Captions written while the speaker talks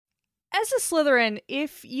as a Slytherin,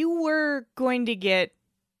 if you were going to get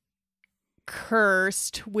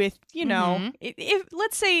cursed with, if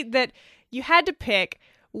let's say that you had to pick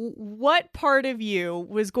what part of you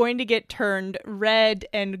was going to get turned red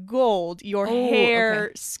and gold, your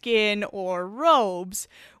hair, skin, or robes,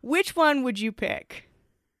 which one would you pick?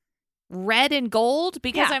 Red and gold?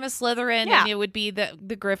 Because I'm a Slytherin and it would be the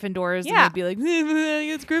Gryffindors and they'd be like,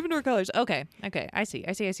 it's Gryffindor colors. Okay. I see.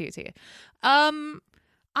 I don't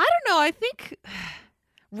know. I think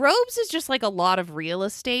robes is just like a lot of real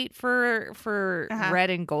estate for red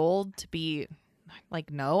and gold to be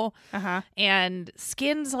like, no. And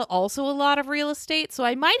skin's also a lot of real estate. So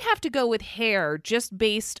I might have to go with hair just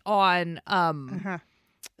based on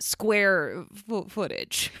square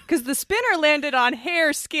footage. Because the spinner landed on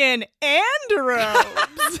hair, skin, and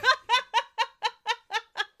robes.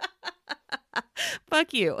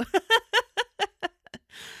 Fuck you.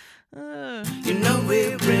 You know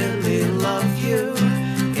we really love you.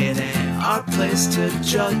 It ain't our place to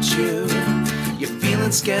judge you. You're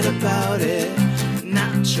feeling scared about it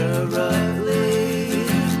naturally.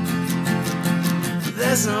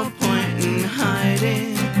 There's no point in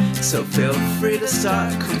hiding, so feel free to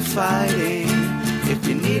start confiding. If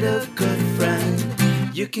you need a good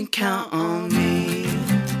friend, you can count on me.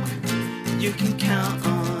 You can count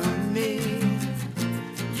on me.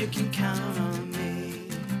 You can count on me.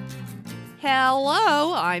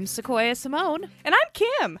 Hello, I'm Sequoia Simone. And I'm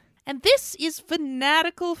Kim. And this is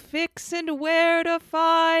Fanatical Fix and Where to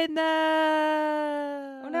Find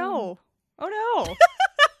Them. Oh no.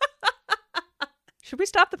 Should we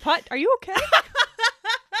stop the putt? Are you okay?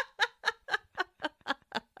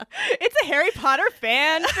 It's a Harry Potter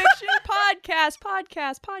fan fiction podcast.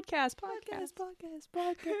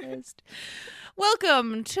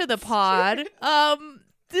 Welcome to the pod.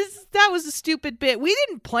 That was a stupid bit. We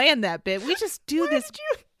didn't plan that bit. We just do this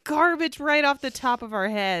garbage right off the top of our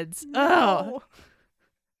heads. No.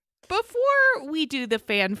 Before we do the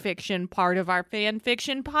fan fiction part of our fan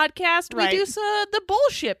fiction podcast, we do the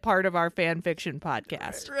bullshit part of our fan fiction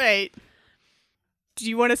podcast. Right. Do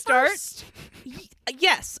you want to start?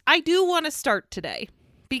 Yes, I do want to start today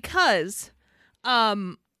because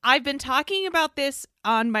I've been talking about this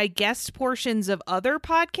on my guest portions of other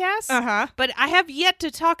podcasts, but I have yet to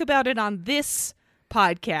talk about it on this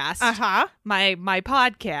podcast, my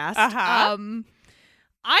podcast.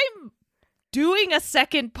 I'm doing a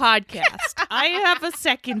second podcast. I have a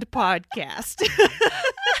second podcast.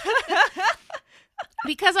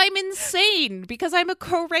 Because I'm insane. Because I'm a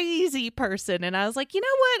crazy person. And I was like, you know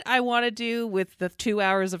what I want to do with the 2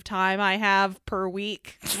 hours of time I have per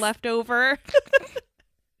week left over?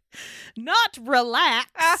 Not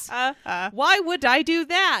relax. Why would I do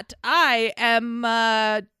that? I am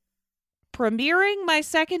premiering my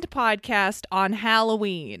second podcast on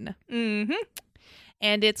Halloween.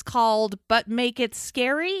 And it's called But Make It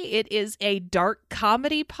Scary. It is a dark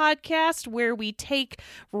comedy podcast where we take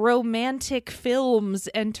romantic films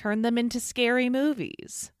and turn them into scary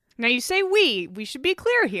movies. Now you say we should be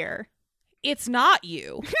clear here. It's not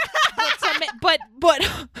you. but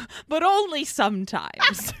only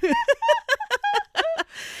sometimes.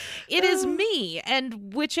 It is me,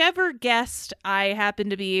 and whichever guest I happen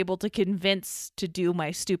to be able to convince to do my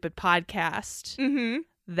stupid podcast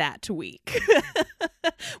that week.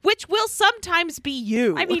 Which will sometimes be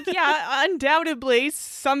you. I mean, yeah, undoubtedly,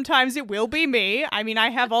 sometimes it will be me. I mean, I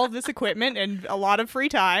have all this equipment and a lot of free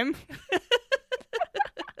time.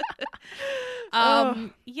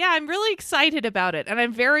 Yeah, I'm really excited about it, and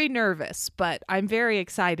I'm very nervous, but I'm very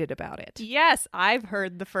excited about it. Yes, I've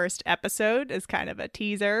heard the first episode as kind of a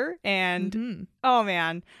teaser, and oh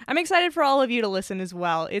man, I'm excited for all of you to listen as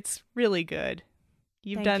well. It's really good.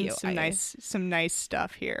 You've done some nice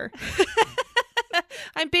stuff here.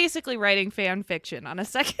 I'm basically writing fan fiction on a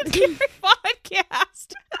secondary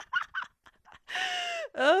podcast.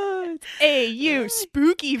 Oh, it's AU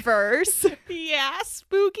spooky verse. Yeah,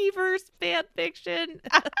 spooky verse fan fiction.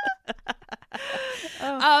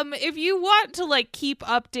 If you want to keep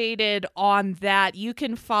updated on that, you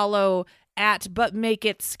can follow at But Make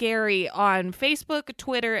It Scary on Facebook,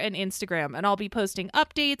 Twitter, and Instagram. And I'll be posting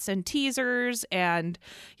updates and teasers, and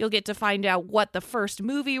you'll get to find out what the first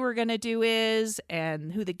movie we're going to do is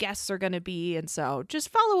and who the guests are going to be. And so just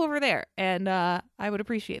follow over there, and I would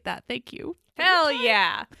appreciate that. Thank you. Hell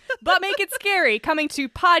yeah. But Make It Scary, coming to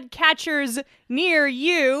podcatchers near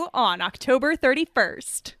you on October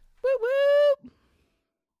 31st. Woo woo.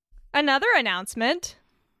 Another announcement.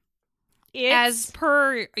 As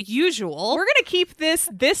per usual, we're gonna keep this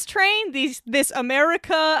train, this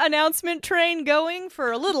America announcement train going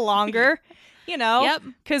for a little longer,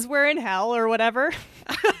 because we're in hell or whatever.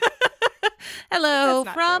 Hello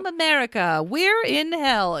from America. We're in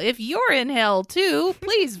hell. If you're in hell too,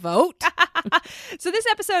 please vote. So this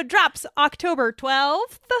episode drops October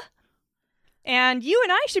 12th. And you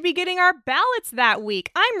and I should be getting our ballots that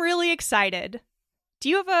week. I'm really excited. Do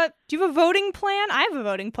you have a voting plan? I have a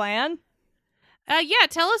voting plan. Yeah,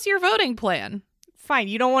 tell us your voting plan. Fine,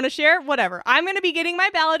 you don't want to share? Whatever. I'm going to be getting my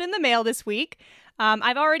ballot in the mail this week.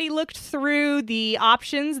 I've already looked through the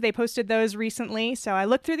options. They posted those recently. So I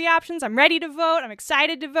looked through the options. I'm ready to vote. I'm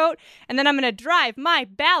excited to vote. And then I'm going to drive my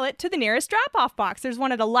ballot to the nearest drop-off box. There's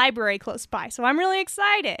one at a library close by. So I'm really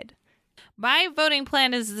excited. My voting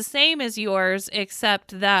plan is the same as yours,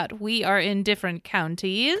 except that we are in different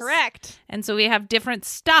counties. Correct. And so we have different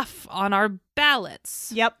stuff on our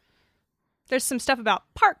ballots. Yep. There's some stuff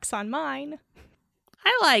about parks on mine.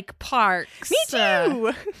 I like parks. Me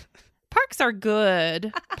too. Parks are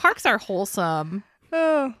good. Parks are wholesome.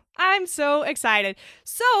 Oh, I'm so excited.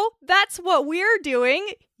 So that's what we're doing.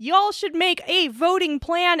 Y'all should make a voting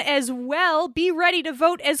plan as well. Be ready to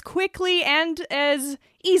vote as quickly and as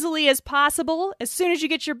easily as possible. As soon as you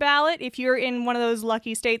get your ballot, if you're in one of those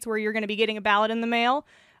lucky states where you're going to be getting a ballot in the mail.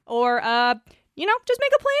 Or, just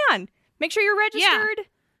make a plan. Make sure you're registered. Yeah.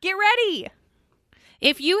 Get ready.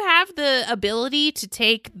 If you have the ability to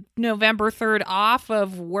take November 3rd off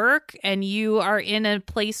of work and you are in a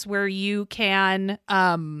place where you can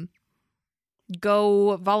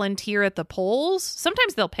go volunteer at the polls,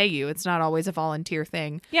 sometimes they'll pay you. It's not always a volunteer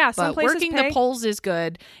thing. Yeah, some places working pay. The polls is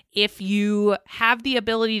good if you have the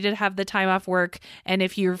ability to have the time off work and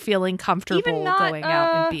if you're feeling comfortable even not, going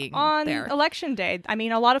out and being on there. Election day. I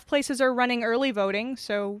mean, a lot of places are running early voting,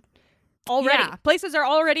 so... Places are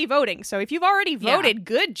already voting. So if you've already voted,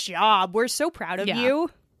 good job. We're so proud of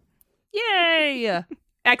you. Yay.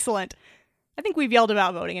 Excellent. I think we've yelled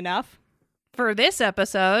about voting enough. For this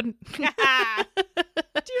episode. Do you have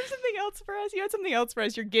something else for us? You had something else for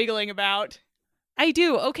us you're giggling about. I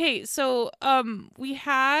do. Okay, so we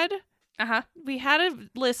had a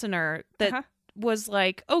listener that was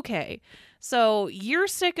like, okay, so you're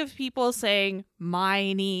sick of people saying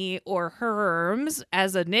Miney or Herms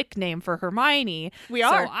as a nickname for Hermione. We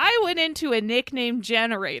are. So I went into a nickname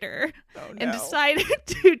generator and decided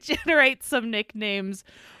to generate some nicknames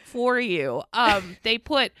for you. They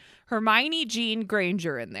put Hermione Jean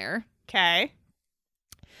Granger in there. Okay.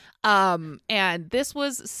 And this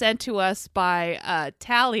was sent to us by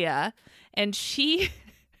Talia, and she...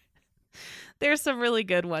 There's some really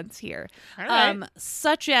good ones here. All right.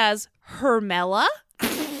 Such as Hermella.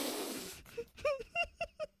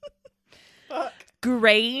 Fuck.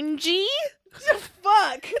 Grangy.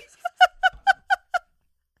 Fuck.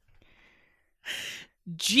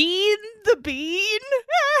 Jean the Bean.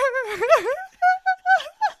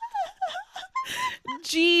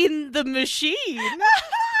 Jean the Machine.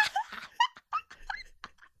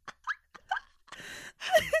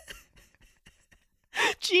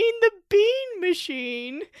 Jean the Bean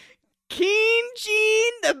Machine. Keen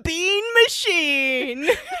Jean the Bean Machine.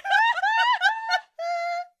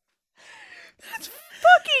 That's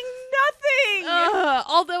fucking nothing.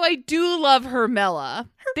 Although I do love Hermella.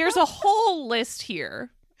 There's a whole list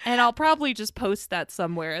here. And I'll probably just post that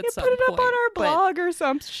somewhere at some point. Put it up on our blog or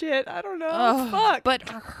some shit. I don't know. Fuck. But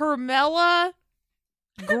Hermella,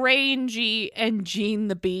 Grangy, and Jean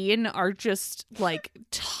the Bean are just like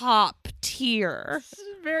top tier. This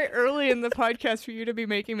is very early in the podcast for you to be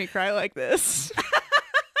making me cry like this.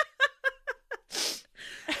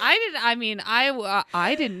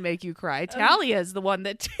 I didn't make you cry. Talia is the one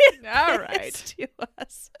that did. All right. To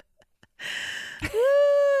us.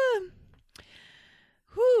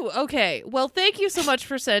 Whew, okay. Well, thank you so much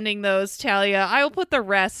for sending those, Talia. I will put the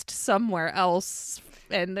rest somewhere else,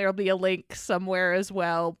 and there'll be a link somewhere as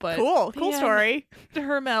well. But cool story.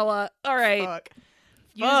 Hermella. All right. Fuck.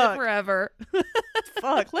 Use it forever.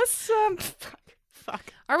 Fuck. Let's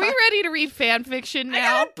Fuck. Are we ready to read fan fiction now?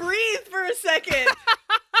 I gotta breathe for a second.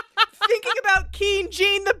 Thinking about Keen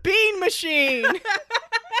Jean the Bean Machine.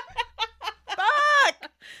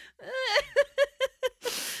 Fuck.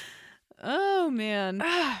 Oh, man.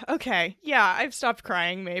 Okay. Yeah, I've stopped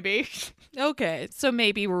crying, maybe. Okay, so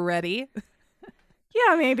maybe we're ready.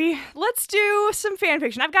 Yeah, maybe. Let's do some fan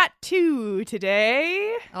fiction. I've got 2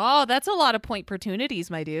 today. Oh, that's a lot of point opportunities,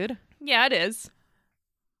 my dude. Yeah, it is.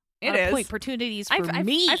 It is. Point opportunities for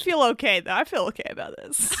me. I feel okay, though. I feel okay about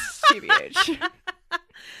this. TBH.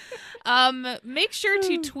 Make sure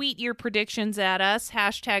to tweet your predictions at us,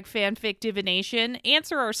 #fanficdivination,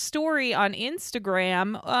 answer our story on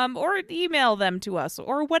Instagram, or email them to us,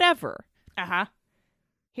 or whatever.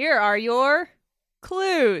 Here are your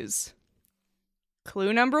clues.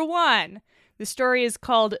 Clue number 1. The story is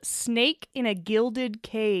called Snake in a Gilded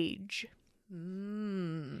Cage. Okay.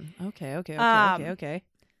 You know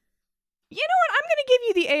what? I'm going to give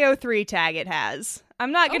you the AO3 tag it has.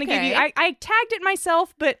 I'm not going to give you... I tagged it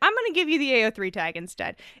myself, but I'm going to give you the AO3 tag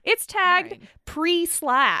instead. It's tagged pre/.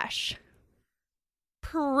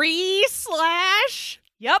 Pre/?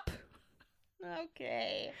 Yep.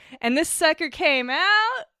 Okay. And this sucker came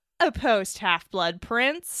out a post Half-Blood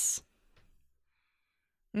Prince.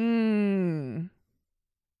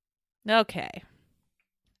 Okay.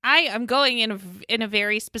 I am going in a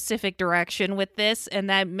very specific direction with this, and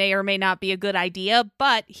that may or may not be a good idea,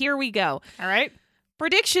 but here we go. All right.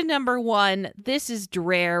 Prediction number 1, this is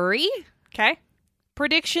dreary. Okay.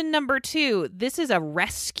 Prediction number 2, this is a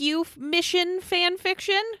rescue mission fan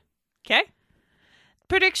fiction. Okay.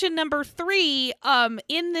 Prediction number 3,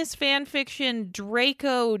 in this fan fiction,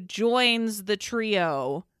 Draco joins the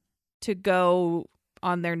trio to go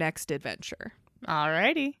on their next adventure.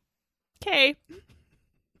 Alrighty. Okay.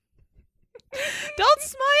 Don't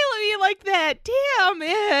smile at me like that. Damn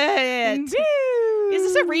it. Is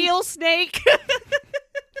this a real snake?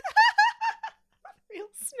 Real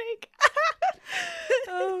snake.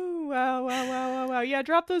 Oh, wow. Yeah,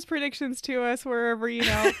 drop those predictions to us wherever you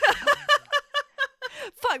know.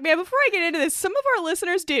 Fuck, man, before I get into this, some of our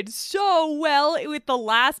listeners did so well with the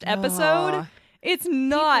last episode. It's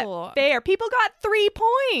not fair. People got 3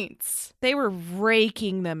 points. They were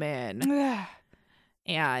raking them in.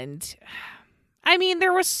 And, I mean,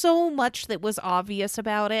 there was so much that was obvious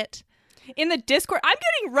about it. In the Discord, I'm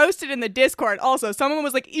getting roasted in the Discord also. Someone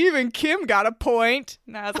was like, even Kim got a point.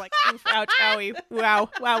 And I was like, oof, ouch, owie. Wow.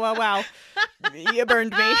 You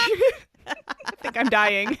burned me. I think I'm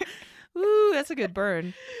dying. Ooh, that's a good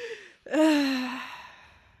burn.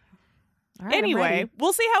 Right, anyway,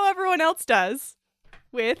 we'll see how everyone else does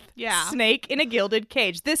with Snake in a Gilded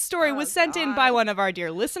Cage. This story was sent in by one of our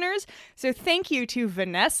dear listeners, so thank you to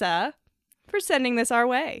Vanessa for sending this our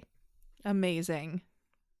way. Amazing.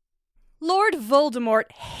 Lord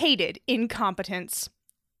Voldemort hated incompetence,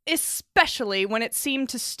 especially when it seemed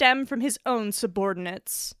to stem from his own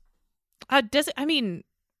subordinates.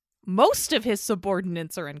 Most of his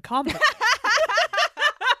subordinates are incompetent.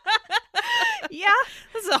 Yeah.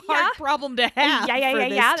 This is a hard problem to have.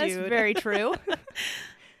 Yeah, that's very true.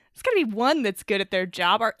 There's gotta be one that's good at their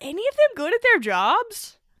job. Are any of them good at their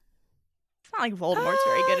jobs? It's not like Voldemort's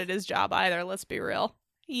very good at his job either, let's be real.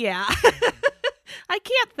 Yeah. I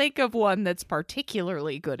can't think of one that's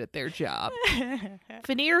particularly good at their job.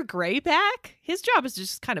 Fenrir Greyback? His job is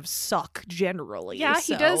just kind of suck generally. Yeah,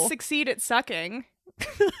 he does succeed at sucking.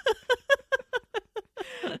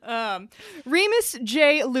 Remus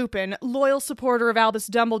J. Lupin, loyal supporter of Albus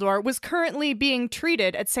Dumbledore, was currently being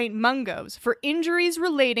treated at St. Mungo's for injuries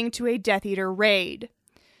relating to a Death Eater raid.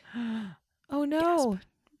 Oh no. Gasp.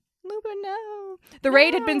 Lupin, no. The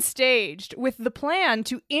raid had been staged with the plan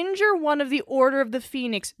to injure one of the Order of the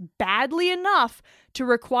Phoenix badly enough to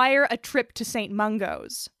require a trip to St.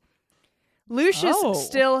 Mungo's. Lucius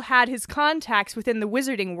still had his contacts within the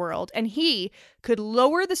wizarding world, and he could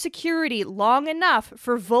lower the security long enough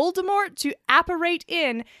for Voldemort to apparate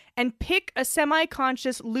in and pick a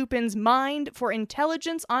semi-conscious Lupin's mind for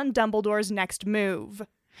intelligence on Dumbledore's next move.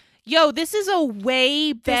 Yo, this is a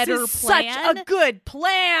way better plan. Such a good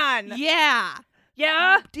plan. Yeah.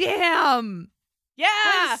 Yeah? Damn. Yeah.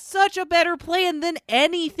 That is such a better plan than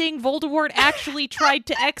anything Voldemort actually tried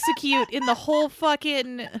to execute in the whole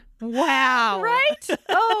fucking... Wow. Right?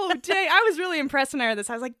 Oh, dang. I was really impressed when I heard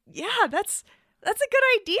this. I was like, yeah, that's a good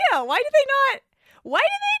idea. Why did they not?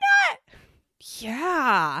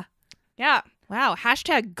 Yeah. Yeah. Wow.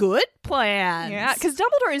 # good plans. Yeah, because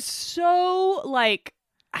Dumbledore is so, like,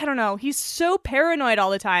 I don't know, he's so paranoid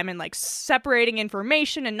all the time and, like, separating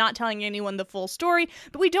information and not telling anyone the full story.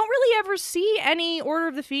 But we don't really ever see any Order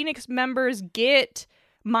of the Phoenix members get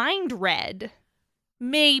mind read.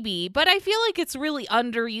 Maybe, but I feel like it's really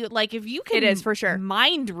like, if you can it is for sure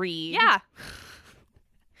mind read. Yeah.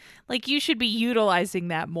 Like, you should be utilizing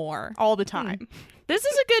that more. All the time. This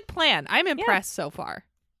is a good plan. I'm impressed so far.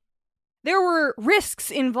 There were risks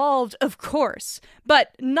involved, of course,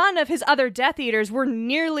 but none of his other Death Eaters were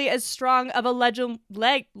nearly as strong of a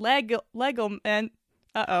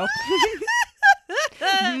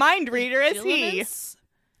mind reader as he.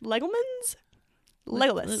 Legolas?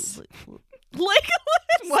 Legolas. What?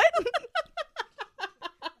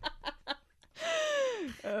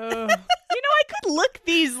 I could look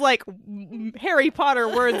these, like, Harry Potter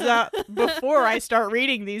words up before I start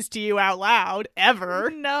reading these to you out loud,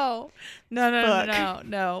 ever. No.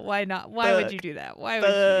 Why not? Why would you do that? Why would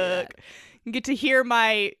you do that? get to hear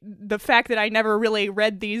the fact that I never really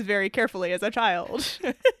read these very carefully as a child.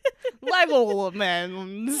 Level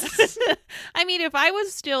amends. I mean, if I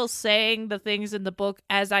was still saying the things in the book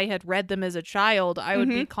as I had read them as a child, I would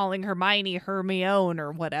be calling Hermione Hermione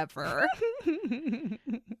or whatever.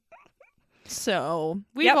 So,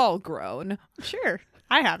 we've all grown. Sure.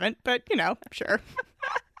 I haven't, but, sure.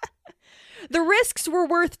 The risks were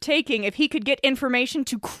worth taking if he could get information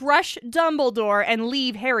to crush Dumbledore and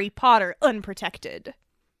leave Harry Potter unprotected.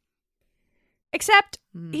 Except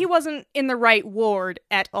he wasn't in the right ward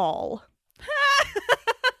at all.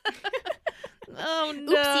 Oh,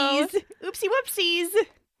 no. Oopsies. Oopsie whoopsies.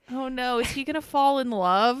 Oh, no. Is he going to fall in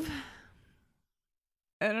love?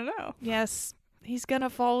 I don't know. Yes. He's going to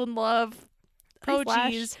fall in love. Please, oh,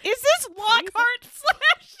 jeez. Is this Lockhart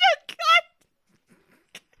slash? God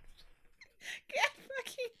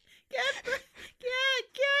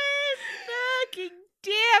fucking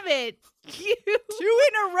damn it. 2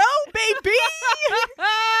 in a row, baby.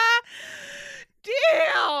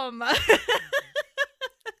 Damn.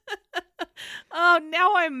 Oh,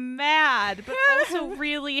 now I'm mad, but also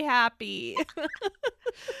really happy.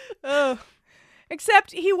 Oh.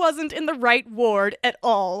 Except he wasn't in the right ward at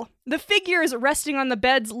all. The figures resting on the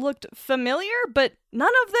beds looked familiar, but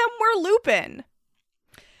none of them were Lupin.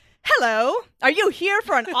 Hello, are you here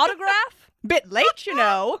for an autograph? Bit late,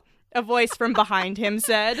 a voice from behind him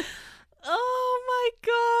said. Oh my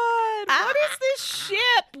God. What is this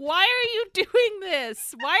ship? Why are you doing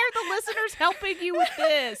this? Why are the listeners helping you with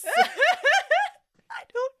this? I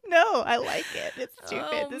don't know. I like it. It's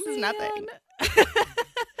stupid. This is nothing.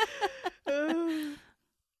 Damn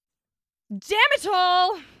it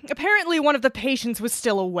all! Apparently one of the patients was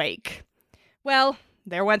still awake. Well,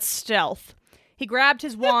 there went Stealth. He grabbed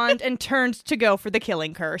his wand and turned to go for the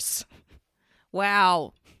killing curse.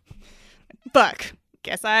 Wow. Fuck.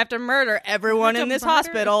 Guess I have to murder everyone in this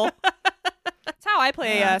hospital. That's how I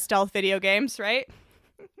play stealth video games, right?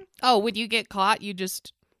 Oh, when you get caught, you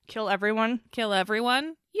just kill everyone? Kill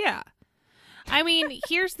everyone? Yeah. I mean,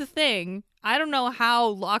 here's the thing. I don't know how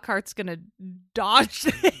Lockhart's gonna dodge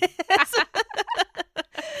this.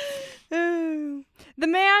 The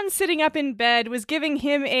man sitting up in bed was giving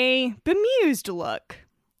him a bemused look.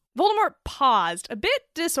 Voldemort paused, a bit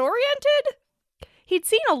disoriented. He'd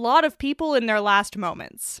seen a lot of people in their last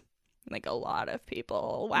moments. Like a lot of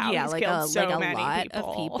people. Wow, yeah, he's like killed so many lot people.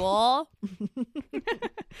 Of people.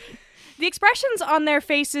 The expressions on their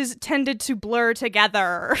faces tended to blur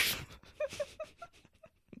together.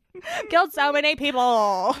 Killed so many people.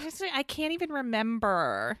 Honestly, I can't even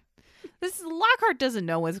remember. Lockhart doesn't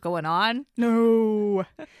know what's going on. No.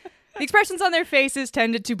 The expressions on their faces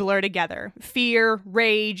tended to blur together. Fear,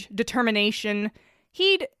 rage, determination.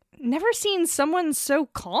 He'd never seen someone so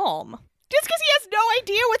calm. Just because he has no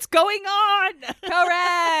idea what's going on.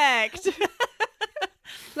 Correct.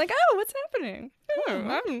 Like, oh, what's happening?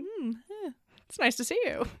 It's nice to see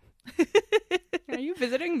you. Are you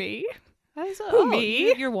visiting me? Who,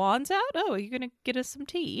 me? Your wand's out? Oh, are you going to get us some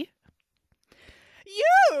tea?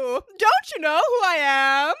 You! Don't you know who I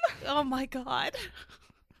am? Oh my God.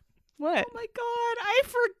 What? Oh my God, I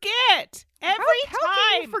forget. Every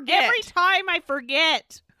time I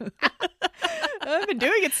forget. I've been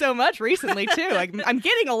doing it so much recently, too. Like, I'm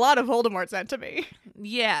getting a lot of Voldemort sent to me.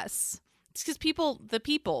 Yes. It's because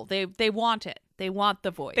they want it. They want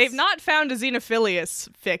the voice. They've not found a Xenophilius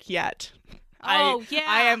fic yet. Oh, yeah.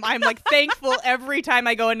 I'm like thankful every time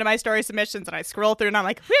I go into my story submissions and I scroll through and I'm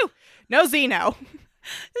like, whew, no Xeno.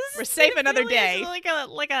 We're safe another day. Like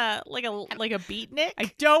a beatnik.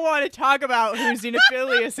 I don't want to talk about who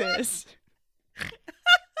Xenophilius is.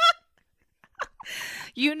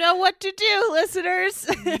 You know what to do, listeners.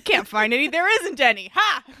 You can't find any. There isn't any.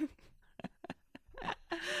 Ha!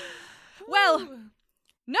 Well,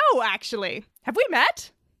 no, actually. Have we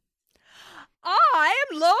met? I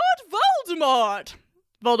am Lord Voldemort.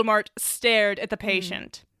 Voldemort stared at the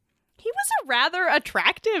patient. He was a rather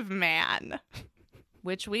attractive man.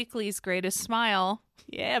 Witch Weekly's greatest smile.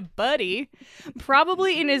 Yeah, buddy.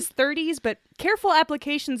 Probably in his 30s, but careful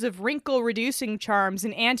applications of wrinkle-reducing charms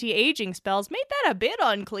and anti-aging spells made that a bit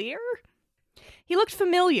unclear. He looked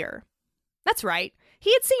familiar. That's right.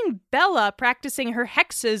 He had seen Bella practicing her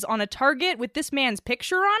hexes on a target with this man's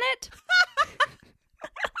picture on it.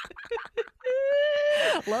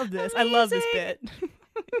 Love this. Amazing. I love this bit.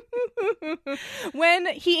 When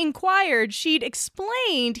he inquired, she'd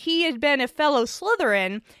explained he had been a fellow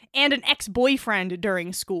Slytherin and an ex-boyfriend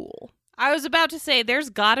during school. I was about to say there's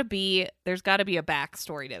gotta be a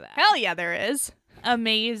backstory to that. Hell yeah, there is.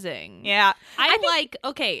 Amazing. Yeah. I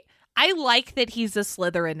like that he's a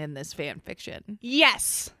Slytherin in this fan fiction.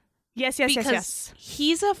 Yes. Yes.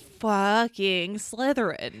 He's a fucking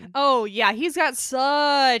Slytherin. Oh, yeah. He's got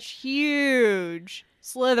such huge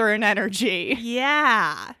Slytherin energy.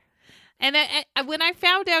 Yeah. And when I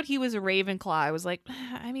found out he was a Ravenclaw, I was like,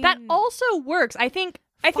 I mean... That also works. I think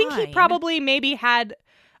he probably maybe had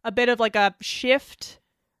a bit of like a shift.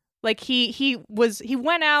 Like he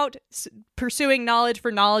went out pursuing knowledge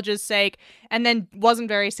for knowledge's sake and then wasn't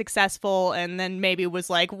very successful and then maybe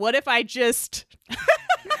was like, what if I just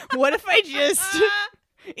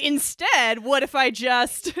instead, what if I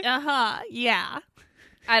just yeah.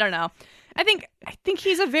 I don't know. I think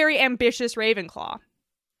he's a very ambitious Ravenclaw.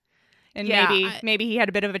 And maybe he had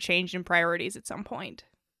a bit of a change in priorities at some point.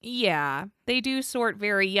 Yeah, they do sort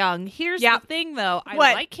very young. Here's the thing, though. I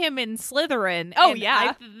like him in Slytherin. Oh,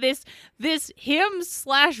 yeah. This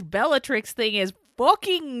him/Bellatrix thing is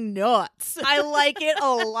fucking nuts. I like it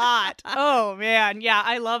a lot. Oh, man. Yeah,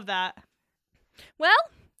 I love that. Well,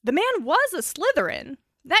 the man was a Slytherin.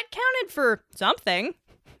 That counted for something.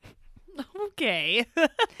 Okay.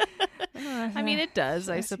 I mean, it does,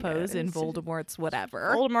 I suppose, in Voldemort's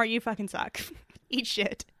whatever. Voldemort, you fucking suck. Eat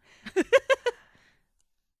shit.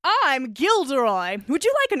 I'm Gilderoy. Would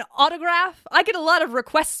you like an autograph? I get a lot of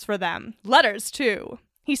requests for them. Letters, too.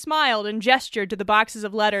 He smiled and gestured to the boxes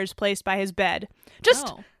of letters placed by his bed.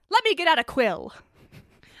 Just let me get out a quill.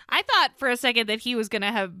 I thought for a second that he was going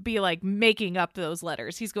to be like making up those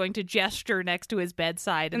letters. He's going to gesture next to his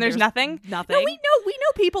bedside. And there's nothing? Nothing. No, we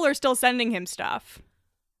know people are still sending him stuff.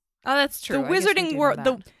 Oh, that's true. The Wizarding world,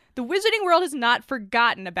 the Wizarding world has not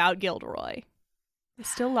forgotten about Gilderoy. They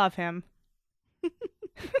still love him.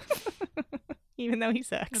 Even though he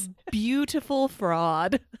sucks. A beautiful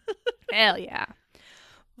fraud. Hell yeah.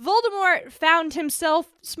 Voldemort found himself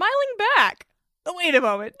smiling back. Oh, wait a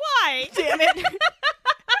moment. Why? Damn it.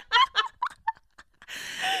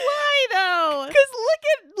 Why though? Because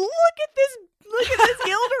look at this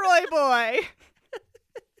Gilderoy boy.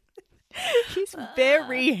 He's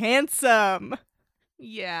very handsome.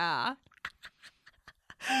 Yeah.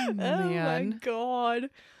 Oh my god.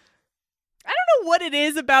 I don't know what it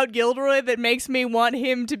is about Gilderoy that makes me want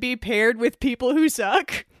him to be paired with people who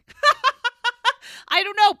suck. I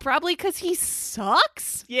don't know. Probably because he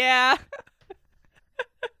sucks? Yeah.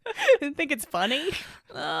 I think it's funny.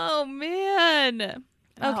 Oh, man.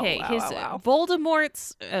 Okay,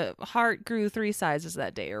 Voldemort's heart grew 3 sizes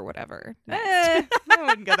that day or whatever. I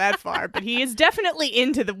wouldn't go that far, but he is definitely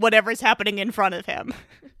into whatever's happening in front of him.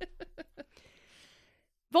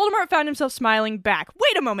 Voldemort found himself smiling back.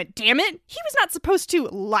 Wait a moment, damn it! He was not supposed to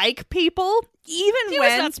like people, he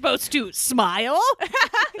was not supposed to smile.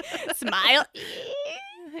 Smile.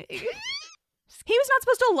 He was not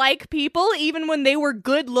supposed to like people even when they were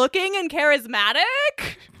good-looking and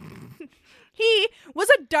charismatic. He was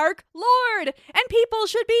a Dark Lord, and people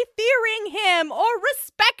should be fearing him or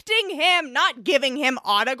respecting him, not giving him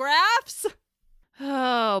autographs.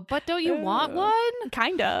 Oh, but don't you want one?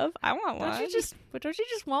 Kind of. I want one. Don't you just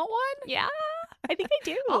want one? Yeah, I think I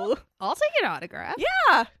do. I'll take an autograph.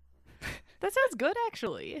 Yeah. That sounds good,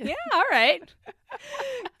 actually. Yeah, all right.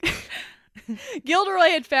 Gilderoy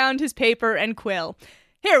had found his paper and quill.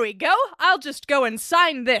 Here we go. I'll just go and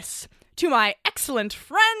sign this. To my excellent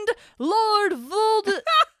friend, Lord Vold...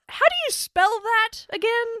 How do you spell that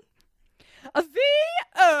again?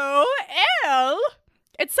 V-O-L...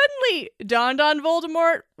 It suddenly dawned on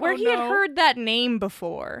Voldemort where he had heard that name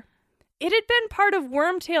before. It had been part of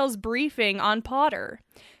Wormtail's briefing on Potter.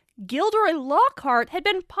 Gilderoy Lockhart had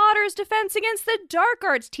been Potter's defense against the dark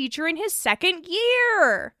arts teacher in his 2nd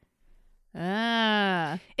year.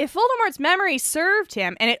 If Voldemort's memory served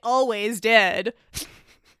him, and it always did...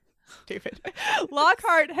 Stupid.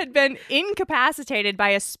 Lockhart had been incapacitated by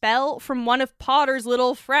a spell from one of Potter's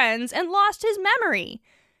little friends and lost his memory.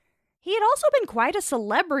 He had also been quite a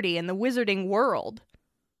celebrity in the wizarding world.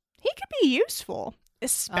 He could be useful,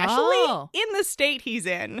 especially in the state he's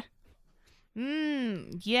in.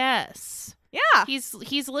 Yes. Yeah.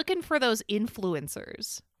 He's looking for those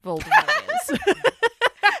influencers, Voldemort is.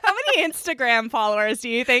 How many Instagram followers do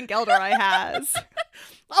you think Gilderoy has?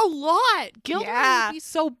 A lot. Gilderoy would be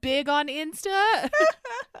so big on Insta.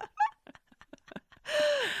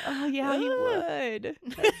 Oh, yeah, he would.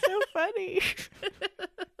 That's so funny.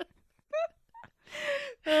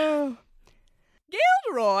 Oh.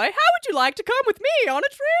 Gilderoy, how would you like to come with me on a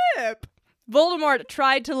trip? Voldemort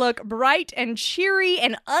tried to look bright and cheery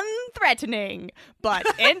and unthreatening, but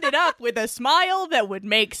ended up with a smile that would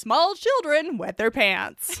make small children wet their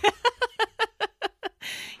pants.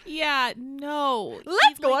 Yeah, no.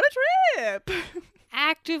 Let's go on a trip.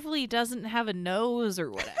 Actively doesn't have a nose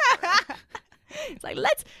or whatever. It's like,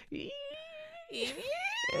 let's...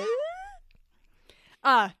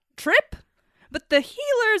 Trip? But the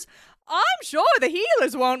healers... I'm sure the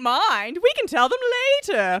healers won't mind. We can tell them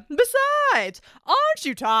later. Besides, aren't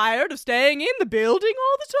you tired of staying in the building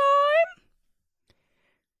all the time?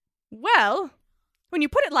 Well, when you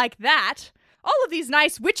put it like that, all of these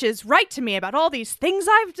nice witches write to me about all these things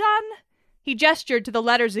I've done. He gestured to the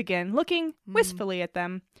letters again, looking wistfully at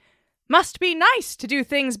them. Must be nice to do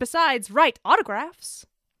things besides write autographs.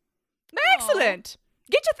 Excellent.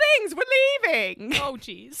 Get your things. We're leaving. Oh,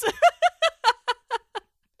 jeez.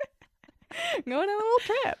 Going on a little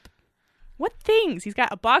trip. What things? He's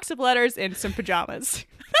got a box of letters and some pajamas.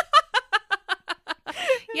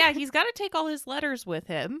 Yeah, he's got to take all his letters with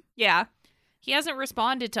him. Yeah. He hasn't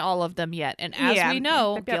responded to all of them yet. And as we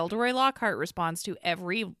know, Gilderoy Lockhart responds to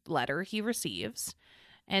every letter he receives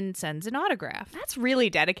and sends an autograph. That's really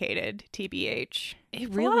dedicated, TBH. It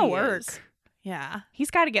really is. A lot of work. Yeah.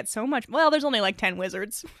 He's got to get so much. Well, there's only like 10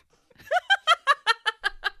 wizards.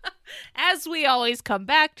 As we always come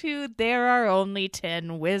back to, there are only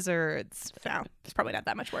 10 wizards. So, it's probably not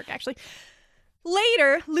that much work, actually.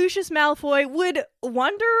 Later, Lucius Malfoy would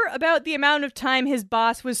wonder about the amount of time his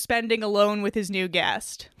boss was spending alone with his new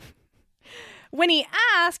guest. When he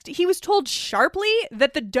asked, he was told sharply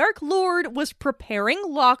that the Dark Lord was preparing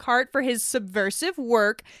Lockhart for his subversive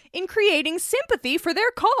work in creating sympathy for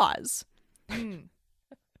their cause.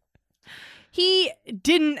 He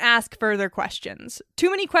didn't ask further questions.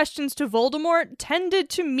 Too many questions to Voldemort tended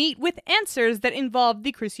to meet with answers that involved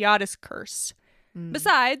the Cruciatus Curse.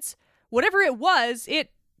 Besides, whatever it was,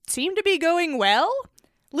 it seemed to be going well.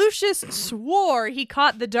 Lucius swore he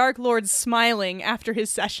caught the Dark Lord smiling after his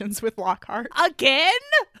sessions with Lockhart. Again?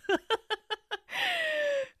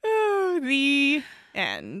 Oh, the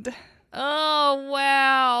end. Oh,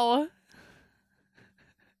 wow.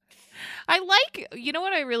 You know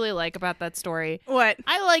what I really like about that story? What?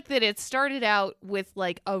 I like that it started out with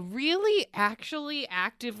like a really actually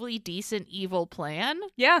actively decent evil plan.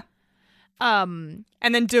 Yeah. And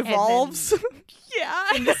then devolves yeah.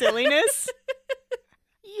 into silliness.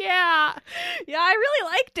 Yeah. Yeah, I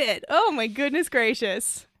really liked it. Oh my goodness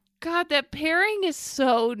gracious. God, that pairing is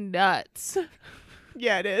so nuts.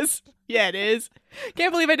 Yeah, it is. Yeah, it is.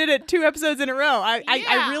 Can't believe I did it 2 episodes in a row. I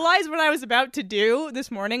realized what I was about to do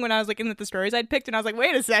this morning when I was looking at the stories I'd picked, and I was like,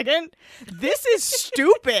 wait a second. This is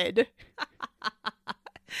stupid.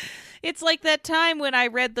 It's like that time when I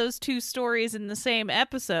read those 2 stories in the same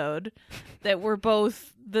episode that were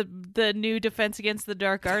both the new Defense Against the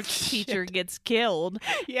Dark Arts teacher gets killed.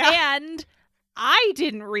 Yeah. And I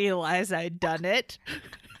didn't realize I'd done it.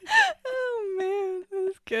 Oh, man.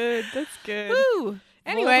 That's good. That's good. Woo.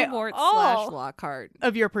 Anyway, Voldemort all / Lockhart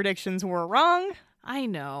of your predictions were wrong. I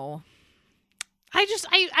know. I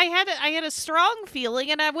had a strong feeling,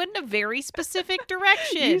 and I went in a very specific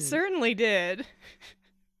direction. You certainly did.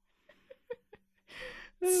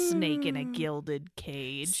 Snake in a gilded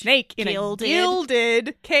cage. Snake in a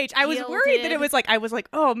gilded cage. I was worried that it was like,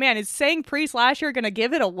 oh man, is saying pre-slasher gonna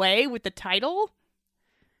give it away with the title?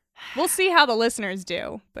 We'll see how the listeners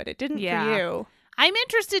do, but it didn't for you. I'm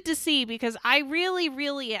interested to see because I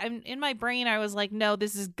really, I'm in my brain. I was like, no,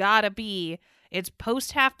 this has gotta be. It's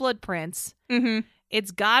post Half-Blood Prince. Mm-hmm.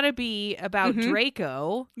 It's gotta be about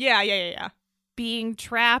Draco. Yeah. Being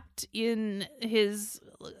trapped in his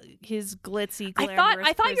glitzy.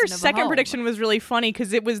 I thought your second prediction was really funny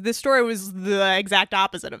because this story was the exact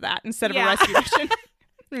opposite of that. Instead of a rescue mission,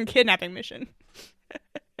 kidnapping mission.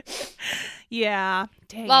 Yeah,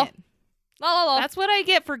 dang it. That's what I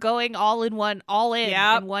get for going all in one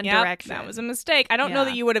direction. That was a mistake. I don't know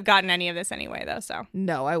that you would have gotten any of this anyway, though. So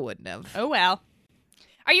no, I wouldn't have. Oh well.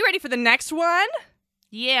 Are you ready for the next one?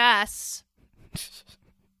 Yes.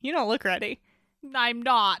 You don't look ready. I'm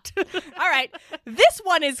not. All right. This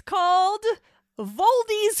one is called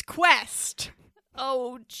Voldy's Quest.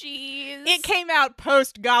 Oh, jeez. It came out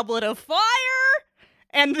post Goblet of Fire,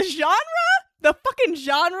 and the fucking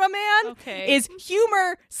genre, man, is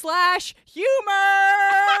humor/humor.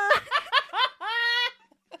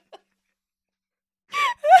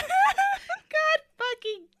 God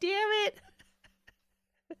fucking damn it.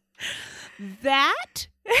 That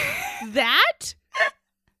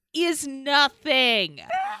is nothing.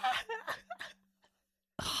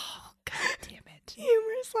 Oh, god damn it.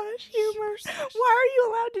 Humor/humor. Why are you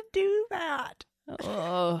allowed to do that?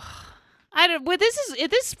 Oh. I don't. Well, this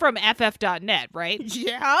is from FF.net, right?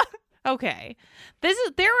 Yeah. Okay.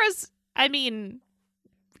 I mean,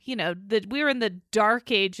 you know, we were in the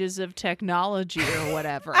dark ages of technology or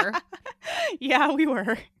whatever. Yeah, we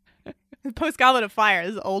were. Post Goblet of Fire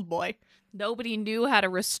is old boy. Nobody knew how to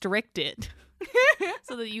restrict it.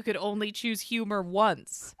 so that you could only choose humor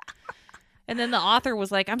once. And then the author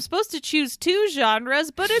was like, I'm supposed to choose 2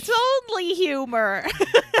 genres, but it's only humor.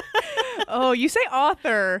 Oh, you say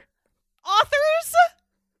author. Authors?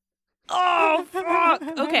 Oh, fuck.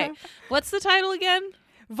 Okay, what's the title again?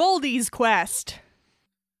 Voldy's Quest.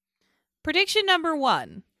 Prediction number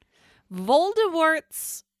 1.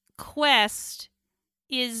 Voldemort's quest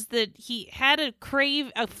is that he had a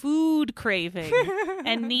food craving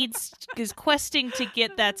and is questing to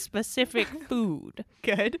get that specific food.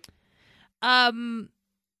 Good.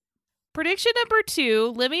 Prediction number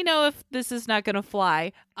 2, let me know if this is not going to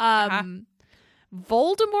fly. Voldemort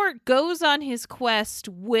goes on his quest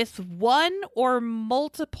with one or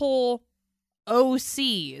multiple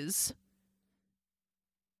OCs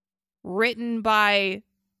written by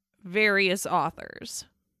various authors.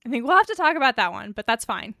 I think we'll have to talk about that one, but that's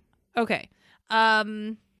fine. Okay.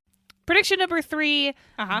 Prediction number 3,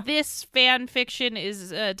 this fan fiction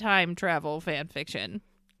is a time travel fan fiction.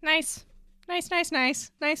 Nice. Nice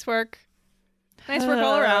work. Nice work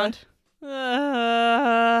all around.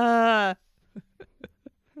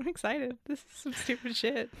 I'm excited. This is some stupid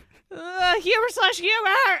shit.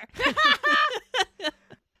 Humor/humor!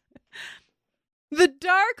 The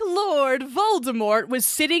Dark Lord Voldemort was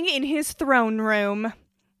sitting in his throne room.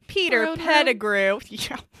 Peter Pettigrew.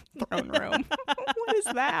 Yeah, throne room. What is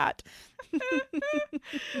that?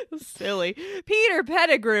 Silly. Peter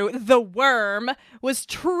Pettigrew, the worm, was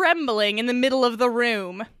trembling in the middle of the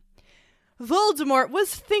room. Voldemort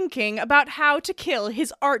was thinking about how to kill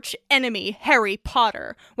his arch enemy, Harry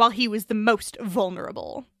Potter, while he was the most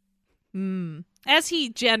vulnerable. As he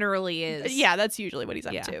generally is. Yeah, that's usually what he's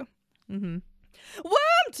up to. Mm-hmm.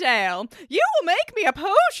 Wormtail, you will make me a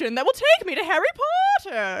potion that will take me to Harry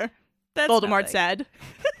Potter, Voldemort said.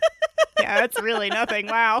 Yeah, that's really nothing.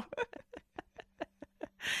 Wow.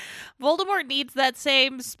 Voldemort needs that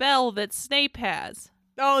same spell that Snape has.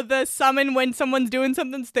 Oh, the summon when someone's doing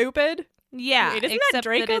something stupid? Yeah. Wait, isn't that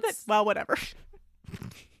Draco? Well, whatever.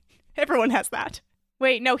 Everyone has that.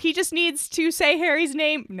 Wait, no, he just needs to say Harry's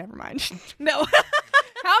name. Never mind. No.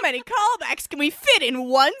 How many callbacks can we fit in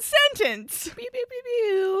one sentence? Pew, pew, pew,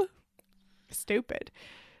 pew. Stupid.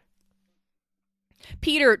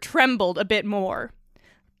 Peter trembled a bit more.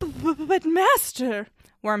 But Master,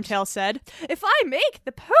 Wormtail said, if I make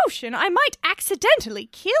the potion, I might accidentally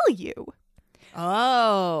kill you.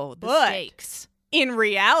 Oh, the stakes. In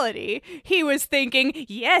reality, he was thinking,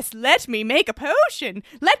 yes, let me make a potion.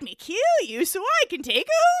 Let me kill you so I can take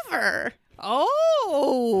over.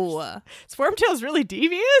 Oh. Wormtail's really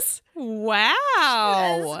devious.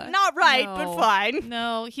 Wow. Not right, but fine.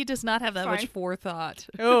 No, he does not have that much forethought.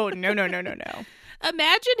 Oh, no.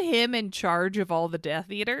 Imagine him in charge of all the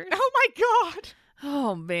Death Eaters. Oh my god.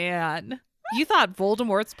 Oh, man. You thought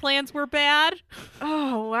Voldemort's plans were bad?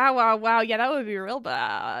 Oh, wow. Yeah, that would be real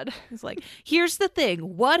bad. It's like, here's the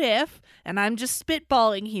thing. What if, and I'm just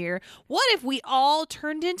spitballing here, what if we all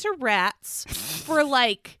turned into rats for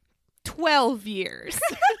like 12 years?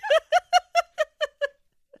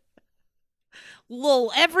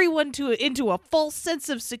 Lull everyone into a false sense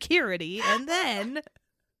of security, and then...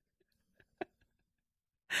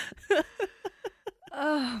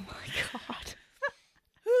 Oh my god.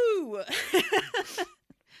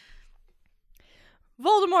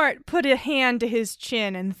 Voldemort put a hand to his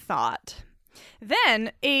chin and thought.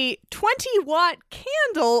 Then a 20-watt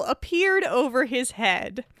candle appeared over his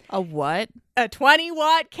head. A what? A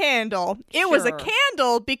 20-watt candle. It was a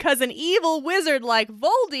candle because an evil wizard like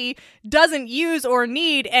Voldy doesn't use or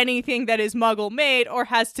need anything that is Muggle-made or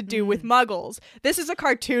has to do with Muggles. This is a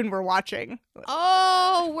cartoon we're watching.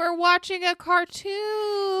 Oh, we're watching a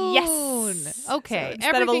cartoon. Yes. Okay. So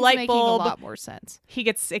instead of a light bulb, making a lot more sense. He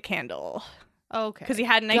gets a candle. Okay. Because he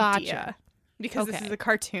had an idea. Because this is a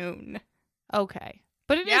cartoon. Okay.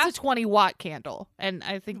 But it is a 20-watt candle, and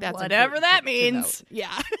I think that's whatever that means.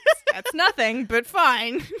 Yeah. That's nothing, but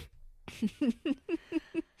fine.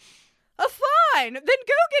 Fine. Then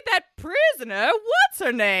go get that prisoner. What's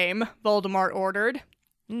her name? Voldemort ordered.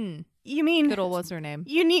 You mean... Good old what's her name?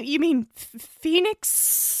 You mean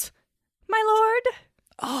Phoenix, my lord?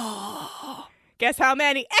 Oh. Guess how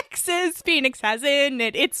many X's Phoenix has in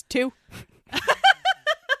it? It's 2.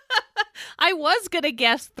 I was gonna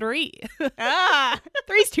guess 3.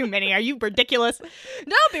 3's too many. Are you ridiculous?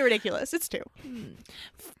 Don't be ridiculous. It's 2.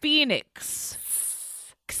 Phoenix.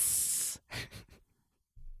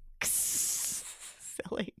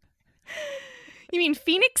 Silly. You mean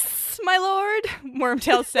Phoenix, my lord?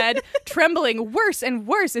 Wormtail said, trembling worse and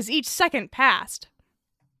worse as each second passed.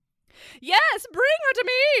 Yes, bring her to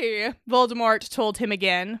me, Voldemort told him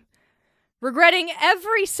again. Regretting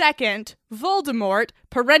every second, Voldemort,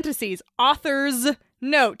 parentheses, author's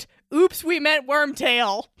note, oops, we meant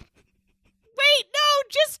Wormtail. Wait, no,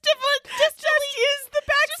 just use the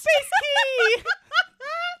backspace key.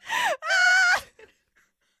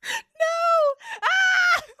 No!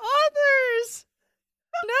 Authors!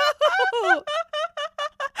 No!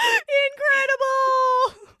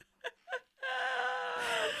 Incredible!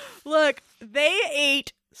 Look, they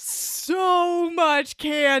ate so much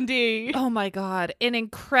candy. Oh my god, an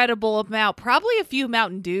incredible amount. Probably a few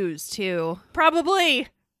Mountain Dews, too. Probably.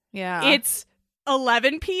 Yeah. It's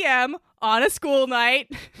 11 p.m. on a school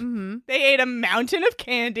night. Mm-hmm. They ate a mountain of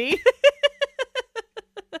candy.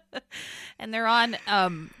 And they're on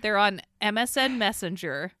MSN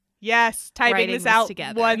Messenger. Yes, typing this out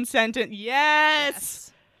together. One sentence.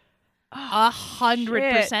 Yes.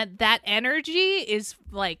 100%. That energy is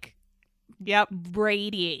like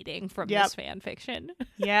radiating from this fan fiction.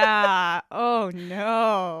 Yeah. Oh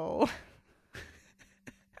no.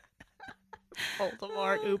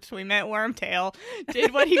 Voldemort, oops, we meant Wormtail,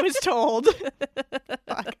 did what he was told.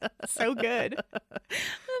 Fuck, so good.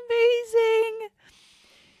 Amazing.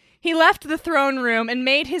 He left the throne room and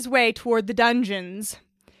made his way toward the dungeons.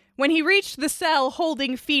 When he reached the cell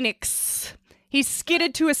holding Phoenix, he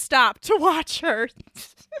skidded to a stop to watch her.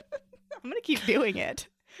 I'm going to keep doing it.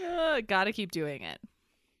 Gotta keep doing it.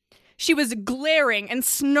 She was glaring and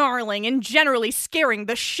snarling and generally scaring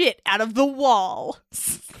the shit out of the wall.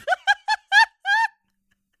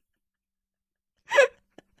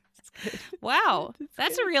 Wow,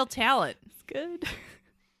 that's a real talent. It's good.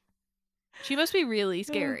 She must be really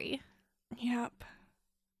scary. Yep.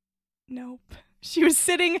 Nope. She was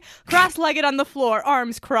sitting cross-legged on the floor,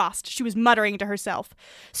 arms crossed. She was muttering to herself.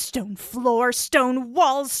 Stone floor, stone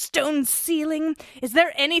walls, stone ceiling. Is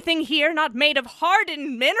there anything here not made of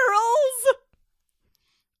hardened minerals?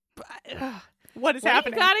 What is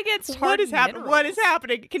happening? What do you got against hardened minerals? What is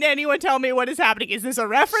happening? Can anyone tell me what is happening? Is this a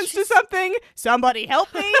reference to something? Somebody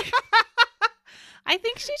help me. I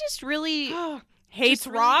think she just really hates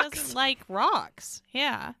really rocks. Doesn't like rocks.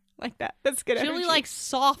 Yeah. Like that. That's good. She really likes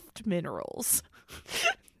soft minerals.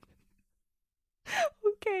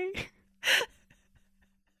 Okay.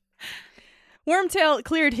 Wormtail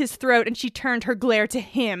cleared his throat and she turned her glare to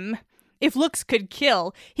him. If looks could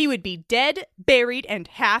kill, he would be dead, buried, and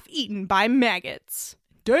half eaten by maggots.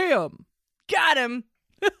 Damn. Got him.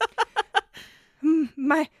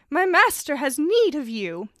 My master has need of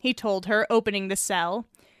you, he told her, opening the cell.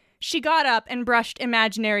 She got up and brushed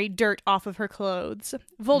imaginary dirt off of her clothes.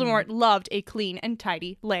 Voldemort loved a clean and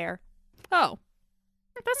tidy lair. Oh,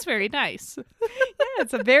 that's very nice. Yeah,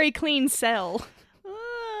 it's a very clean cell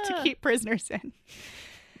to keep prisoners in.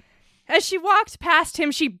 As she walked past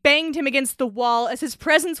him, she banged him against the wall as his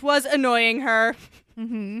presence was annoying her.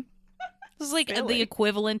 Mm-hmm. This is like the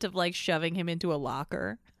equivalent of like shoving him into a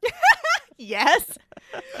locker. Yes.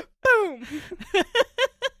 Boom.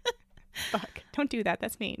 Fuck. Don't do that.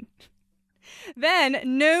 That's mean. Then,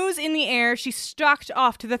 nose in the air, she stalked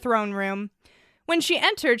off to the throne room. When she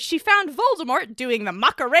entered, she found Voldemort doing the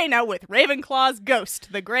Macarena with Ravenclaw's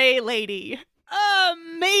ghost, the Grey Lady.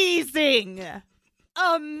 Amazing!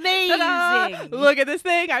 Amazing! Ta-da! Look at this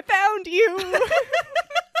thing. I found you.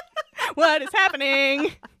 What is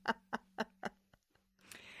happening?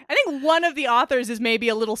 I think one of the authors is maybe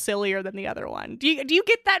a little sillier than the other one. Do you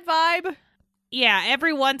get that vibe? Yeah,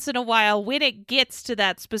 every once in a while, when it gets to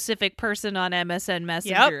that specific person on MSN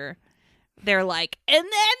Messenger, they're like, and then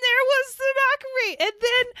there was the mockery, and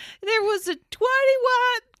then there was a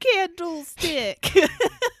 20-watt candlestick.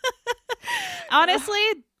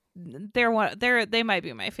 Honestly, they might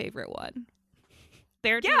be my favorite one.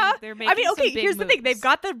 They're making here's the thing. They've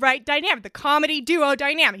got the right dynamic, the comedy duo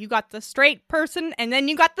dynamic. You got the straight person, and then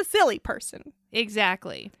you got the silly person.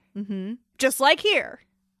 Exactly. Mm-hmm. Just like here.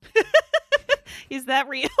 Is that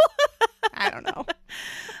real? I don't know.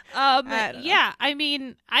 Yeah, I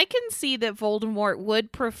mean, I can see that Voldemort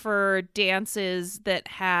would prefer dances that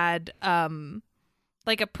had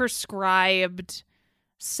like a prescribed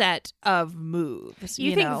set of moves.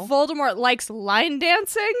 You think Voldemort likes line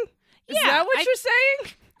dancing? Is that what you're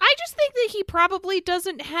saying? I just think that he probably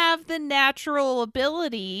doesn't have the natural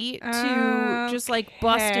ability to just like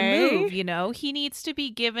bust a move, you know? He needs to be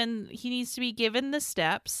given the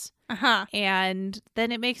steps. Uh-huh. And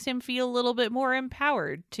then it makes him feel a little bit more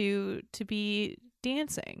empowered to be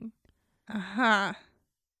dancing. Uh-huh.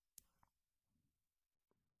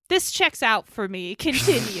 This checks out for me.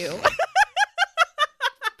 Continue.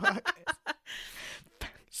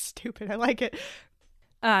 Stupid. I like it.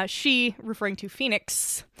 She, referring to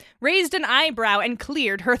Phoenix, raised an eyebrow and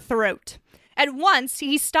cleared her throat. At once,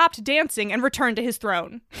 he stopped dancing and returned to his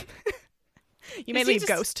throne. You may leave,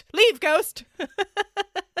 Ghost. Leave, Ghost!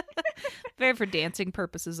 Very for dancing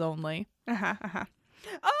purposes only. Ah,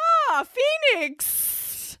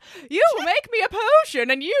 Phoenix! You will make me a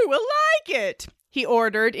potion and you will like it, he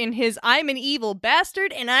ordered in his I'm an evil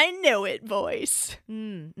bastard and I know it voice.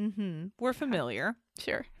 We're familiar.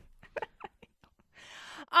 Sure.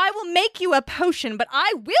 I will make you a potion, but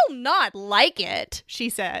I will not like it, she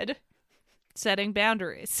said. Setting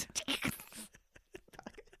boundaries.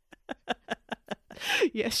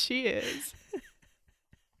 Yes, she is.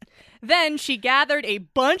 Then she gathered a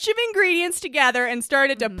bunch of ingredients together and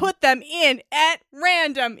started to put them in at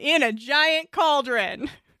random in a giant cauldron.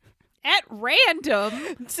 At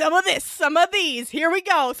random? Some of this, some of these. Here we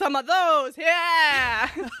go. Some of those. Yeah.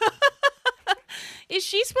 Is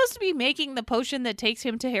she supposed to be making the potion that takes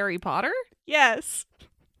him to Harry Potter? Yes. I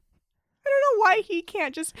don't know why he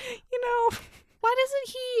can't just, Why doesn't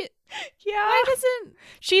he? Yeah. Why doesn't?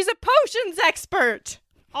 She's a potions expert.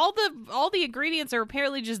 All the ingredients are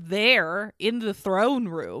apparently just there in the throne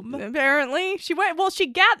room. Apparently. She went, well, she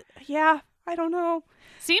gathered, yeah, I don't know.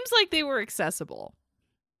 Seems like they were accessible.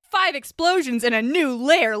 5 explosions and a new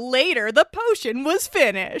lair later, the potion was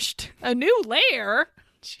finished. A new lair?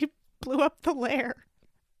 She blew up the lair.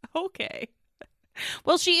 Okay.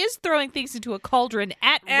 Well, she is throwing things into a cauldron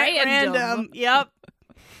at random. Yep.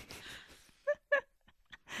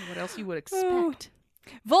 What else you would expect?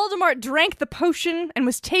 Voldemort drank the potion and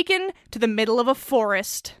was taken to the middle of a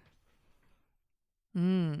forest.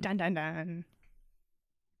 Dun, dun, dun.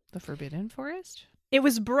 The Forbidden Forest? It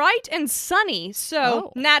was bright and sunny,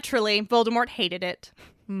 so naturally, Voldemort hated it.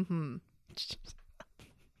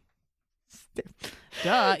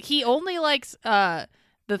 Duh. He only likes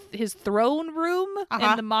his throne room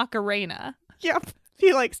and the Macarena. Yep.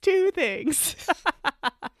 He likes 2 things.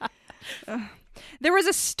 There was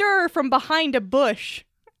a stir from behind a bush,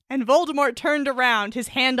 and Voldemort turned around, his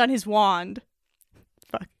hand on his wand.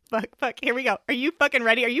 Fuck. Here we go. Are you fucking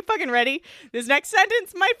ready? Are you fucking ready? This next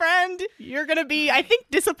sentence, my friend, you're gonna be, I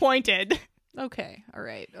think, disappointed. Okay. All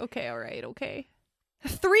right. Okay.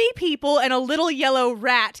 3 people and a little yellow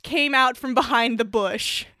rat came out from behind the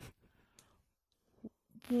bush.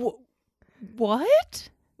 What?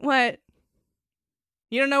 What?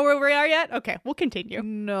 You don't know where we are yet? Okay, we'll continue.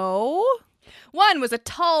 No. One was a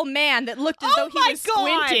tall man that looked as though he was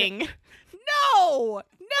squinting. No!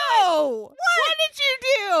 What did you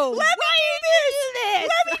do? Let me do this!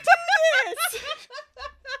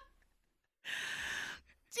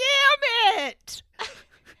 Damn it!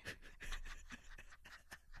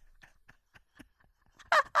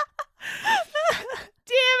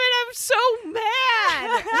 Damn it, I'm so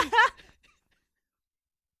mad!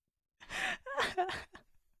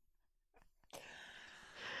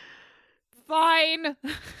 Fine.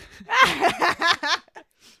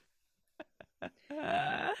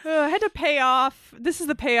 I had to pay off. This is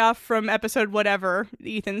the payoff from episode whatever,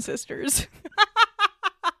 Ethan Sisters.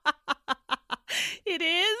 It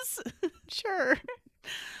is? Sure.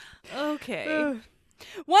 Okay.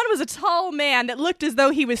 One was a tall man that looked as though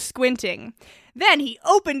he was squinting. Then he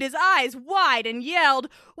opened his eyes wide and yelled,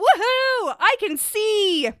 "Woohoo! I can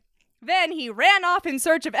see!" Then he ran off in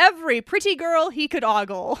search of every pretty girl he could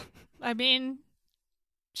ogle. I mean,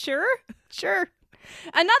 sure.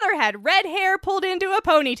 Another had red hair pulled into a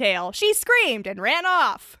ponytail. She screamed and ran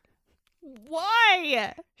off.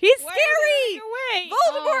 Why? He's scary!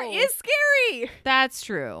 Voldemort is scary! That's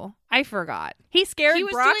true. I forgot. He scared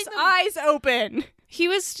Brock's eyes open. He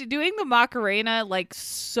was doing the Macarena,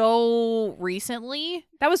 so recently.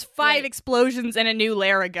 That was 5 explosions and a new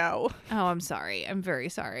lair ago. Oh, I'm sorry. I'm very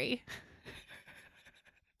sorry.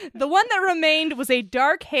 The one that remained was a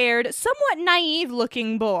dark-haired, somewhat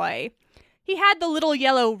naive-looking boy. He had the little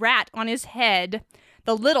yellow rat on his head.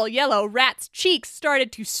 The little yellow rat's cheeks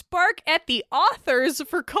started to spark at the authors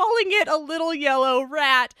for calling it a little yellow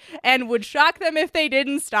rat and would shock them if they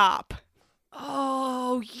didn't stop.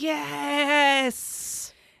 Oh,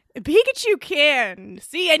 yes! Pikachu can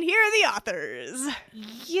see and hear the authors.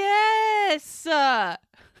 Yes!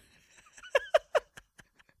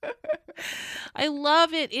 I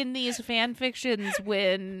love it in these fan fictions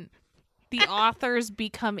when the authors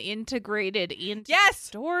become integrated into the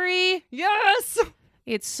story. Yes!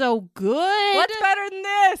 It's so good. What's better than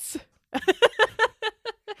this?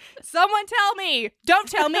 Someone tell me. Don't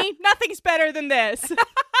tell me. Nothing's better than this.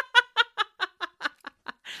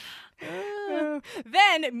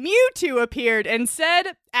 Then Mewtwo appeared and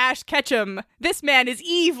said, "Ash Ketchum, this man is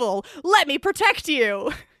evil. Let me protect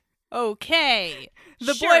you." Okay.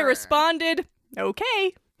 The boy responded,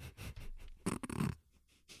 "Okay."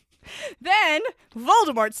 Then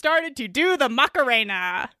Voldemort started to do the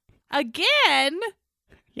Macarena. Again?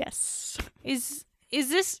 Yes. Is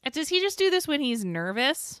this, does he just do this when he's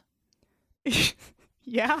nervous?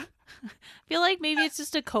 Yeah. I feel like maybe it's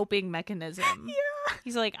just a coping mechanism. Yeah.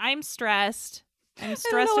 He's like, I'm stressed. I'm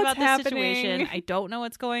stressed about this situation. I don't know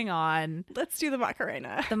what's going on. Let's do the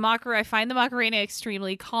Macarena. I find the Macarena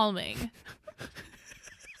extremely calming.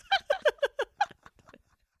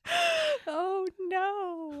 Oh,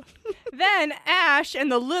 no. Then Ash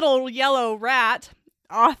and the little yellow rat,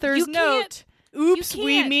 author's note. Oops,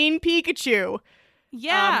 we mean Pikachu.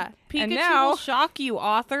 Yeah. Pikachu will shock you,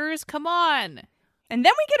 authors. Come on. And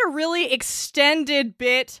then we get a really extended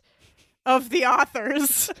bit of the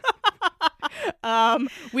authors.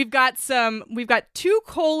 We've got 2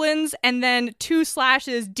 colons and then 2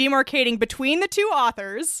 slashes demarcating between the 2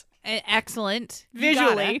 authors. Excellent.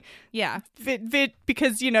 Visually. Yeah.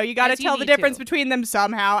 Because, you gotta tell the difference between them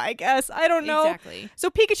somehow, I guess. I don't know. Exactly. So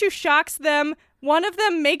Pikachu shocks them. One of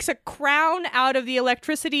them makes a crown out of the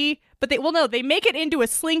electricity, but they make it into a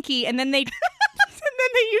slinky, and then they use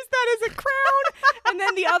that as a crown. And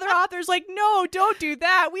then the other author's like, no, don't do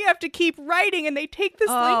that. We have to keep writing, and they take the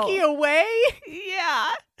slinky away.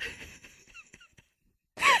 Yeah.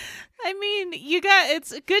 I mean,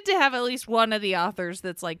 it's good to have at least one of the authors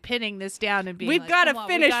that's like pinning this down and being we've got to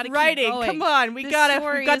finish writing. Come on, we've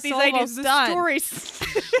got these ideas. The stories.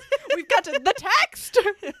 We've got the text.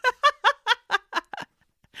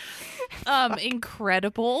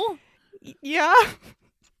 Incredible. Yeah.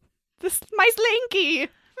 My slinky.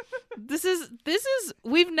 This is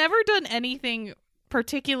we've never done anything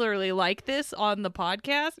particularly like this on the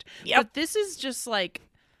podcast. Yep. But this is just like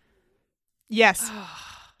yes.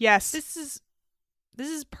 Yes. This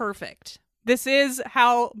is perfect. This is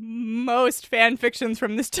how most fan fictions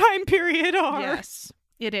from this time period are. Yes,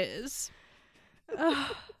 it is.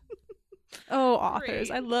 Oh, authors,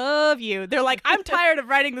 I love you. They're like, I'm tired of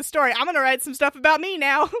writing the story. I'm going to write some stuff about me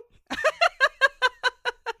now.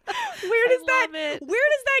 Where does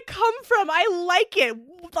that come from? I like it.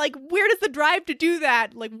 Like, where does the drive to do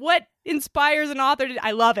that? Like, what inspires an author to...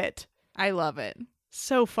 I love it. I love it.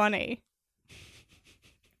 So funny.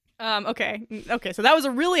 Okay, so that was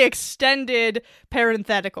a really extended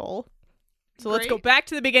parenthetical. So Let's go back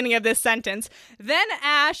to the beginning of this sentence. Then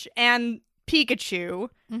Ash and Pikachu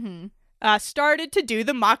started to do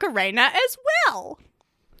the Macarena as well.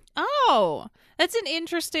 Oh, that's an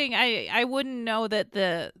interesting. I wouldn't know that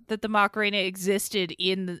the Macarena existed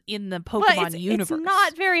in the Pokemon universe. It's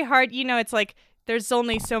not very hard. It's like there's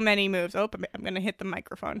only so many moves. Oh, I'm gonna hit the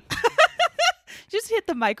microphone. Just hit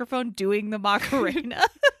the microphone doing the Macarena.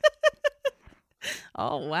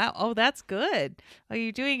 Oh, wow. Oh, that's good. Oh,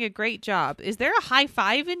 you're doing a great job. Is there a high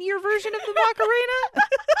five in your version of the Macarena?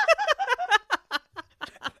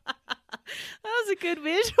 That was a good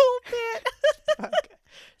visual bit.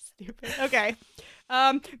 Stupid. Okay.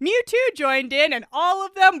 Mewtwo joined in, and all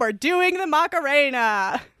of them were doing the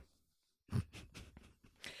Macarena.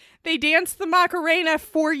 They danced the Macarena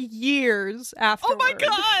for years afterward. Oh my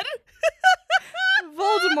god!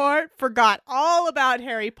 Voldemort forgot all about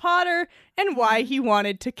Harry Potter and why he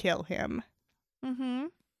wanted to kill him. Mm-hmm.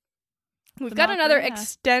 We've got another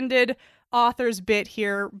extended author's bit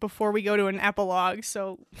here before we go to an epilogue,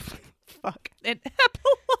 so fuck. An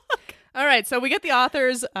epilogue. All right, so we get the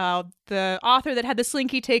authors. The author that had the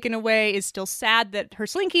slinky taken away is still sad that her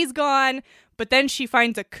slinky's gone, but then she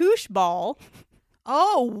finds a koosh ball.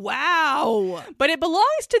 Oh, wow. But it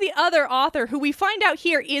belongs to the other author, who we find out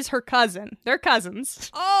here is her cousin. They're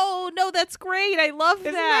cousins. Oh, no, that's great. I love that.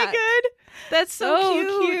 Isn't that good? That's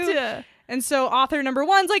so cute. And so author number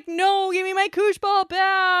 1's like, no, give me my koosh ball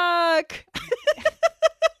back.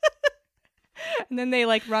 And then they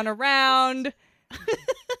like run around.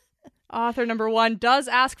 Author number 1 does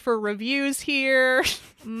ask for reviews here.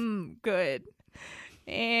 Good.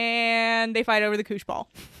 And they fight over the koosh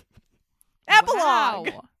ball. Epilogue.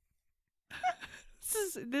 Wow.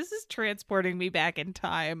 This is transporting me back in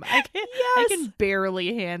time. I can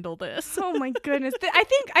barely handle this. Oh my goodness. I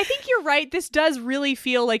think you're right. This does really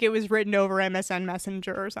feel like it was written over MSN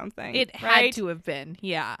Messenger or something. It had to have been.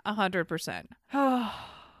 Yeah, 100%.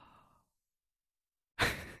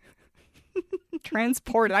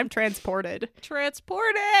 Transported. I'm transported.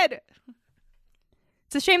 Transported.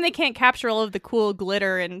 It's a shame they can't capture all of the cool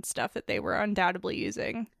glitter and stuff that they were undoubtedly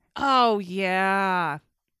using. Oh, yeah.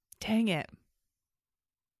 Dang it.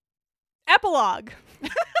 Epilogue.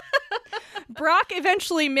 Brock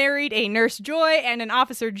eventually married a Nurse Joy and an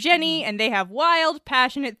Officer Jenny, and they have wild,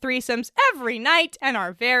 passionate threesomes every night and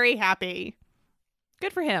are very happy.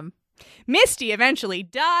 Good for him. Misty eventually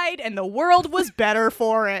died, and the world was better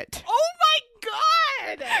for it. Oh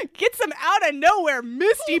god! Get some out of nowhere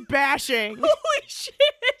misty bashing. Holy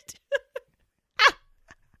shit!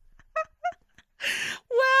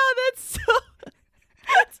 Wow, that's a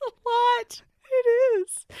lot.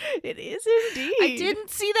 It is indeed. I didn't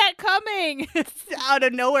see that coming. Out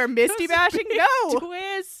of nowhere misty bashing. No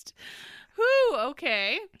twist. Whew,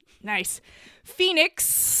 okay. Nice.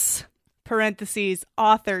 Phoenix (parentheses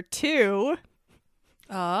author 2).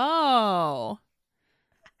 Oh.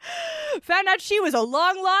 Found out she was a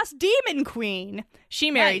long-lost demon queen. She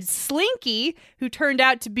married Slinky, who turned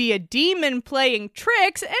out to be a demon playing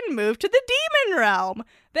tricks, and moved to the demon realm.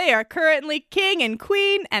 They are currently king and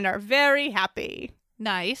queen and are very happy.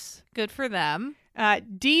 Nice. Good for them.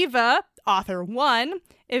 Diva, author 1,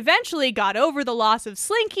 eventually got over the loss of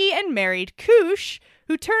Slinky and married Koosh,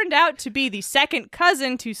 who turned out to be the second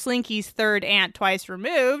cousin to Slinky's third aunt twice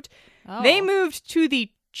removed. Oh. They moved to the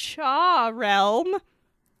Cha realm,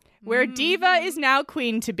 where Diva is now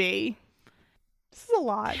queen to be. This is a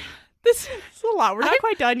lot. This is a lot. We're not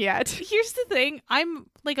quite done yet. Here's the thing. I'm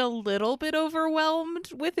like a little bit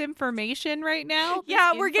overwhelmed with information right now.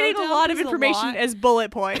 Yeah, we're getting a lot of information as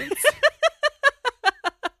bullet points.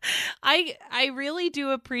 I really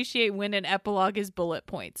do appreciate when an epilogue is bullet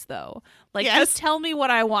points, though. Like, just tell me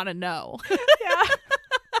what I want to know. Yeah.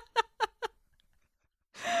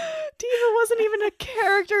 Diva wasn't even a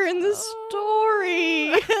character in the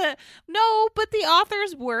story. No, but the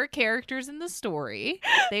authors were characters in the story.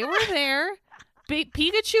 They were there.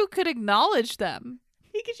 Pikachu could acknowledge them.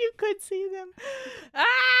 Pikachu could see them.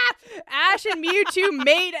 Ash and Mewtwo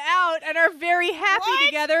made out and are very happy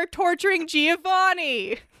together, torturing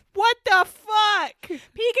Giovanni. What the fuck?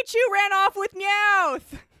 Pikachu ran off with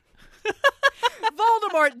Meowth.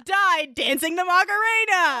 Voldemort died dancing the Macarena.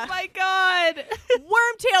 Oh my god.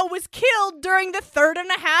 Wormtail was killed during the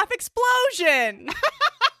 3.5 explosion. That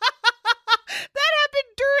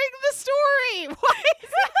happened during the story. Why is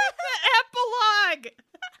that in the epilogue?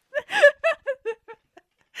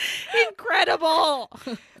 Incredible.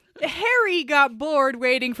 Harry got bored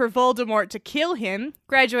waiting for Voldemort to kill him,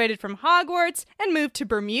 graduated from Hogwarts, and moved to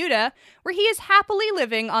Bermuda, where he is happily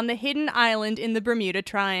living on the hidden island in the Bermuda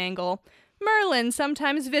Triangle. Merlin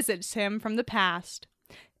sometimes visits him from the past.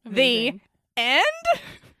 Amazing. The end?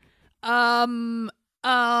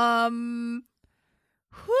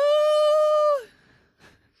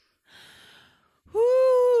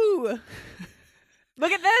 Whoo!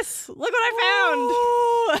 Look at this! Look what I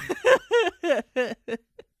found!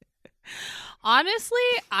 Honestly,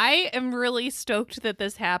 I am really stoked that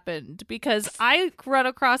this happened because I run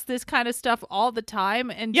across this kind of stuff all the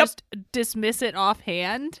time and just dismiss it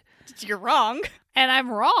offhand. You're wrong. And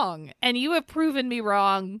I'm wrong. And you have proven me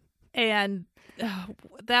wrong. And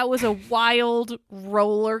that was a wild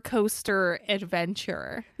roller coaster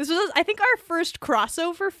adventure. This was, I think, our first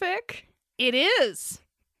crossover fic. It is.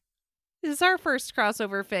 This is our first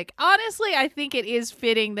crossover fic. Honestly, I think it is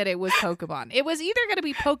fitting that it was Pokemon. It was either going to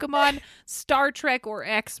be Pokemon, Star Trek, or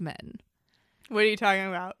X-Men. What are you talking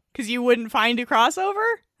about? Because you wouldn't find a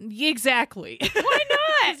crossover? Exactly. Why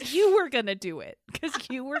not? Because you were going to do it.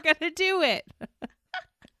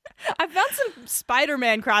 I found some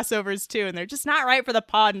Spider-Man crossovers, too, and they're just not right for the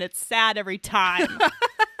pod, and it's sad every time.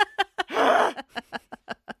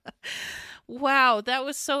 Wow, that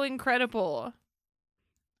was so incredible.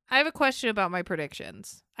 I have a question about my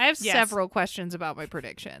predictions. I have several questions about my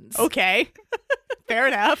predictions. Okay. Fair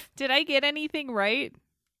enough. Did I get anything right?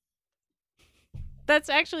 That's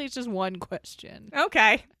actually just one question.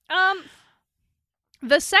 Okay.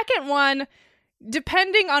 The second one,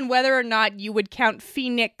 depending on whether or not you would count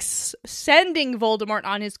Phoenix sending Voldemort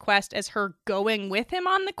on his quest as her going with him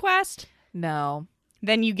on the quest. No.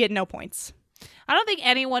 Then you get no points. I don't think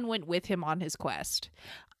anyone went with him on his quest.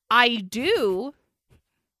 I do.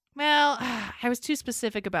 Well, I was too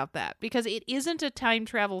specific about that because it isn't a time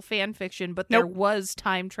travel fan fiction, but there was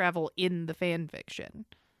time travel in the fan fiction.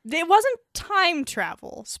 It wasn't time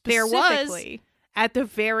travel specifically. There was, at the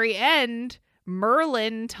very end,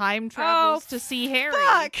 Merlin time travels to see Harry.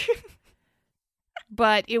 Fuck.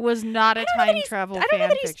 But it was not a time travel fan fiction. I don't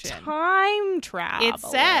know that he's time travel. It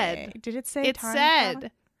said. Did it say it time said. Travel?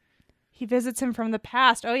 He visits him from the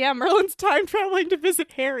past. Oh, yeah, Merlin's time traveling to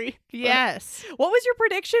visit Harry. Yes. What was your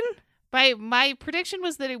prediction? My prediction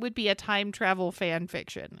was that it would be a time travel fan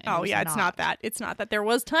fiction. Oh, yeah, it's not that. It's not that. There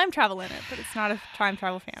was time travel in it, but it's not a time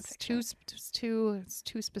travel fan fiction. It's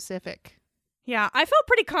too specific. Yeah, I felt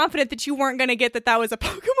pretty confident that you weren't going to get that was a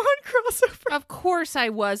Pokemon crossover. Of course I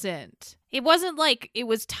wasn't. It wasn't like it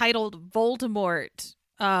was titled Voldemort.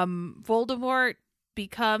 Voldemort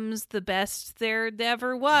becomes the best there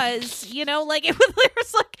ever was. You know, like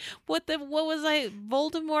there's like what was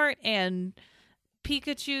Voldemort and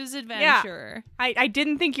Pikachu's adventure. Yeah. I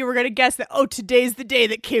didn't think you were going to guess that, today's the day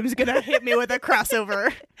that Kim's going to hit me with a crossover.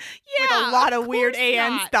 With a lot of weird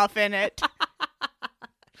AN stuff in it.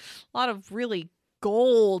 A lot of really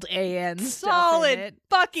gold AN stuff in it.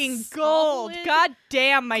 Fucking gold. God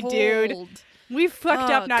damn, my dude. We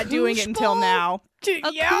fucked up not doing it until now.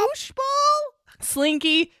 Koosh ball?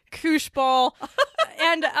 Slinky, koosh ball,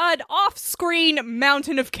 and an off-screen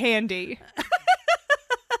mountain of candy.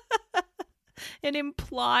 An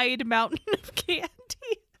implied mountain of candy.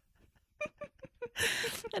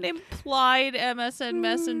 An implied MSN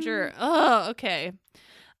Messenger. Oh, okay.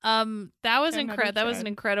 That was That was an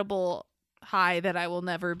incredible high that I will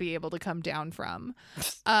never be able to come down from.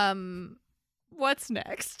 What's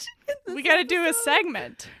next? We got to do a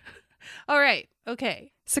segment. All right.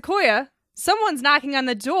 Okay. Sequoia, someone's knocking on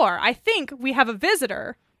the door. I think we have a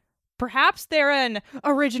visitor. Perhaps they're an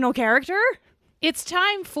original character? It's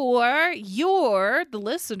time for the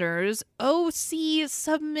listeners' OC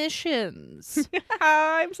submissions.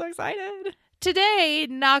 I'm so excited. Today,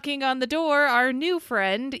 knocking on the door, our new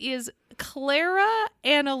friend is Clara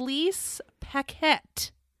Annalise Paquette.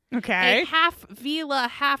 Okay. A half Veela,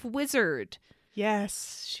 half wizard.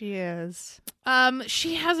 Yes, she is.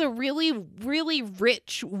 She has a really, really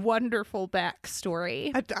rich, wonderful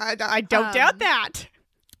backstory. I don't doubt that.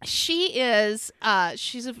 She is,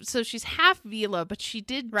 she's half Veela, but she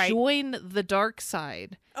did join the dark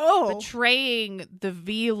side. Oh. Betraying the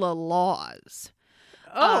Veela laws.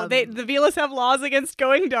 Oh, the Veelas have laws against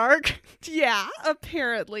going dark? Yeah,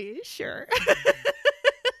 apparently. Sure.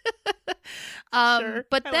 Sure.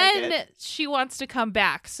 But then she wants to come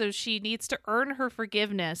back, so she needs to earn her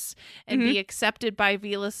forgiveness and be accepted by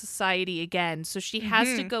Veela society again. So she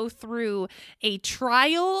has to go through a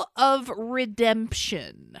trial of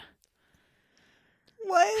redemption.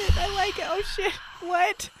 What? I like it. Oh shit.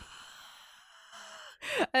 What?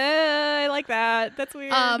 I like that. That's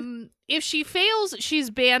weird. If she fails, she's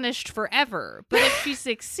banished forever. But if she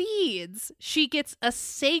succeeds, she gets a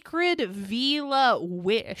sacred Veela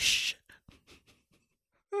wish.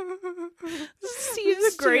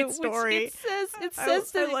 It's a great story. It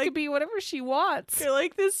says that it could be whatever she wants. I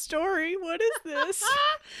like this story. What is this?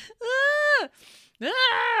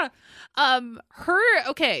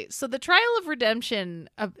 So the trial of redemption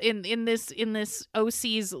in this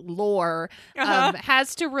OC's lore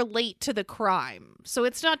has to relate to the crime. So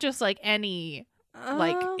it's not just like any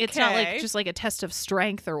it's not like just like a test of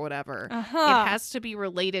strength or whatever. It has to be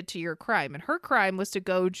related to your crime, and her crime was to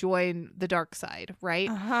go join the dark side, right?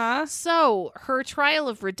 So her trial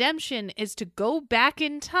of redemption is to go back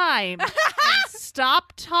in time and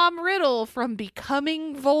stop Tom Riddle from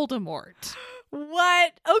becoming Voldemort.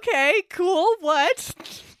 What? Okay, cool. What?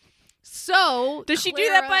 So does she do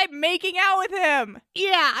that by making out with him?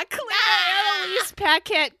 Yeah, Clara Annalise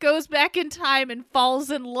Paquette goes back in time and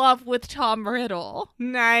falls in love with Tom Riddle.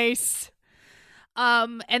 Nice.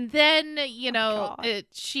 And then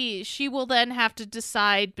she will then have to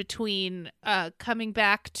decide between coming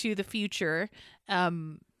back to the future,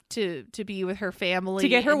 to be with her family, to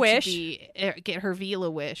get her wish, get her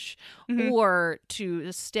Veela wish, or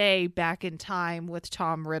to stay back in time with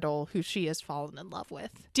Tom Riddle, who she has fallen in love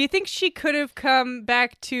with. Do you think she could have come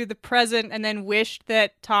back to the present and then wished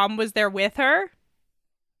that Tom was there with her?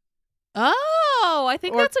 Oh, I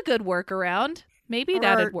think that's a good workaround. Maybe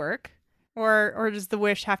that'd work. Or does the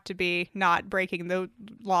wish have to be not breaking the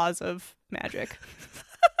laws of magic?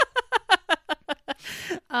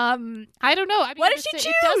 I don't know. I mean, what does she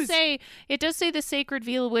choose? It does say the sacred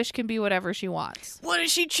Veela wish can be whatever she wants. What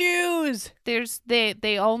does she choose?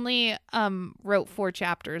 They only wrote 4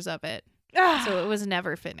 chapters of it, so it was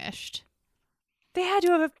never finished. They had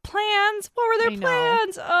to have plans. What were their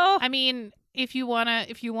plans? Oh, I mean, if you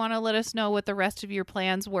wanna let us know what the rest of your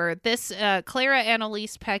plans were, this Clara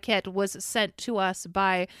Annalise Paquette was sent to us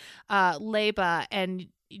by Leba, and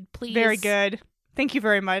please, very good. Thank you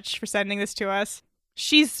very much for sending this to us.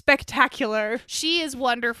 She's spectacular. She is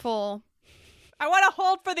wonderful. I want to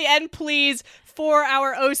hold for the end, please, for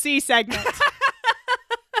our OC segment.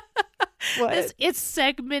 What? It's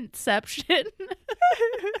segmentception.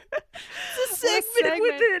 It's a segment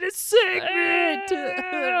within a segment.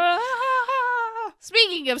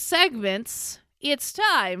 Speaking of segments, it's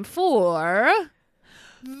time for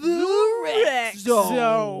the Rec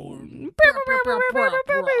Zone.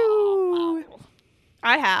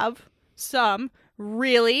 I have some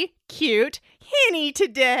really cute hinny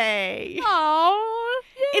today. Oh,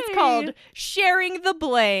 it's called Sharing the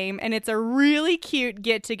Blame, and it's a really cute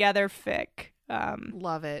get-together fic.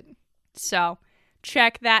 Love it. So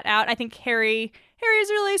check that out. I think Harry's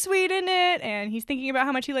really sweet in it, and he's thinking about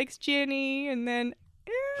how much he likes Ginny, and then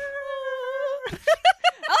I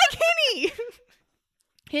like Henny.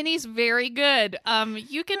 Henny's very good.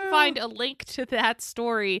 You can find a link to that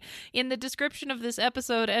story in the description of this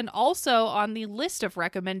episode and also on the list of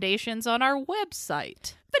recommendations on our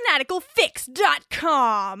website.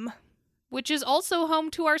 Fanaticalfix.com, which is also home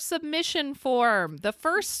to our submission form. The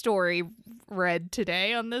first story read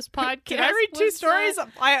today on this podcast. Can I read two stories?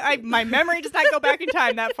 My memory does not go back in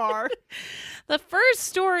time that far. The first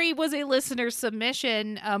story was a listener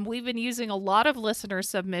submission. We've been using a lot of listener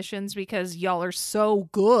submissions because y'all are so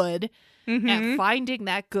good at finding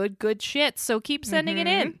that good shit. So keep sending it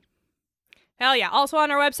in. Hell yeah. Also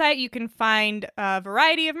on our website, you can find a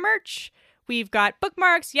variety of merch. We've got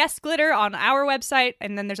bookmarks, Yes Glitter on our website,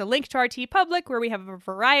 and then there's a link to our TeePublic where we have a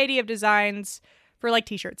variety of designs for like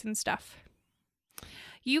t-shirts and stuff.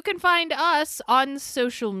 You can find us on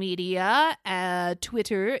social media,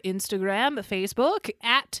 Twitter, Instagram, Facebook,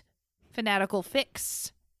 at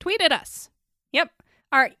FanaticalFix. Tweet at us. Yep.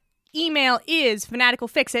 Our email is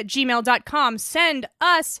fanaticalfix@gmail.com. Send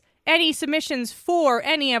us any submissions for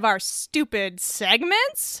any of our stupid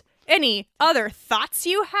segments. Any other thoughts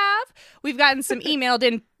you have? We've gotten some emailed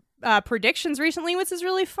in predictions recently, which is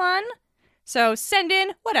really fun. So send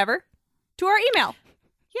in whatever to our email.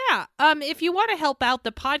 Yeah. If you want to help out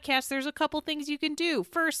the podcast, there's a couple things you can do.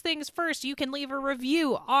 First things first, you can leave a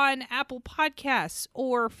review on Apple Podcasts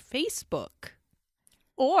or Facebook.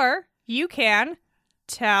 Or you can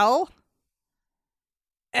tell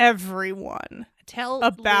everyone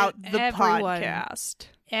about the podcast.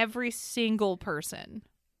 Every single person.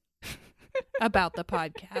 About the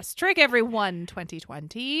podcast. Trick Everyone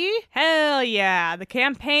 2020. Hell yeah. The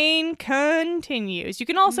campaign continues. You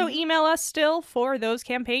can also email us still for those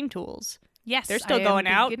campaign tools. Yes. They're still going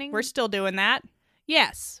out. We're still doing that.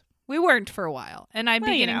 Yes. We weren't for a while. And I'm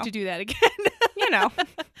beginning to do that again.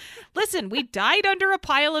 Listen, we died under a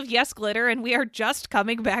pile of Yes Glitter and we are just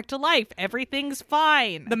coming back to life. Everything's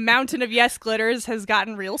fine. The mountain of Yes Glitters has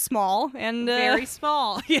gotten real small. And very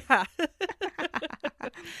small. Yeah.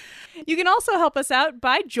 You can also help us out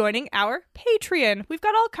by joining our Patreon. We've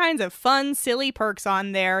got all kinds of fun, silly perks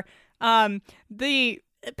on there. The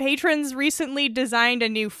patrons recently designed a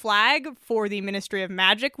new flag for the Ministry of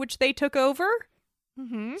Magic, which they took over.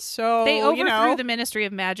 So they overthrew the Ministry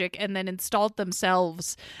of Magic and then installed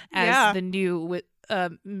themselves as the new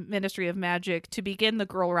Ministry of Magic to begin the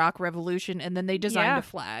Girl Rock Revolution, and then they designed a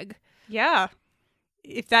flag. Yeah.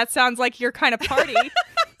 If that sounds like your kind of party,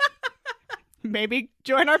 maybe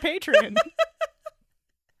join our Patreon.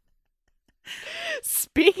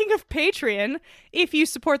 Speaking of Patreon, if you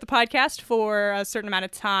support the podcast for a certain amount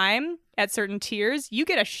of time at certain tiers, you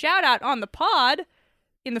get a shout out on the pod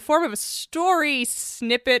in the form of a story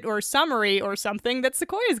snippet or summary or something that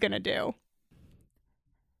Sequoia's going to do.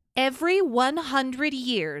 Every 100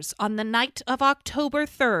 years, on the night of October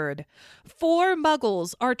 3rd, 4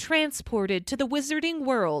 muggles are transported to the wizarding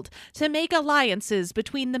world to make alliances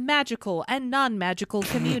between the magical and non-magical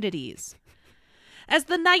communities. As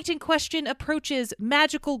the night in question approaches,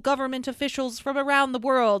 magical government officials from around the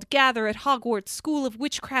world gather at Hogwarts School of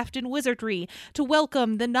Witchcraft and Wizardry to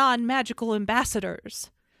welcome the non-magical ambassadors.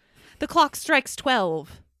 The clock strikes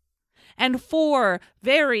 12. And 4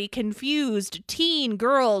 very confused teen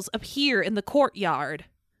girls appear in the courtyard.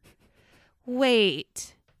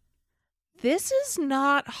 Wait, this is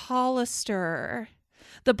not Hollister,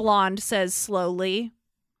 the blonde says slowly.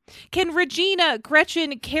 Can Regina,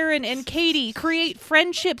 Gretchen, Karen, and Katie create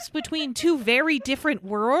friendships between 2 very different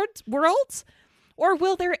worlds? Or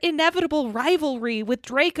will their inevitable rivalry with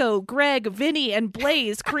Draco, Greg, Vinny, and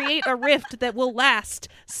Blaze create a rift that will last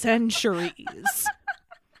centuries?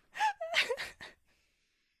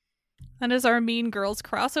 That is our Mean Girls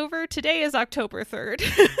crossover. Today is October 3rd.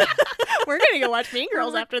 We're going to go watch Mean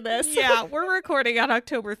Girls after this. Yeah, we're recording on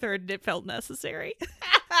October 3rd and it felt necessary.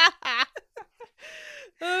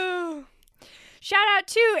 Oh. Shout out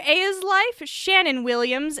to Aya's Life, Shannon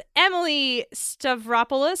Williams, Emily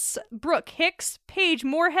Stavropoulos, Brooke Hicks, Paige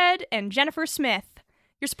Moorhead, and Jennifer Smith.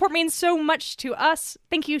 Your support means so much to us.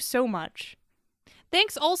 Thank you so much.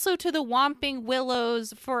 Thanks also to the Whomping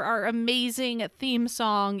Willows for our amazing theme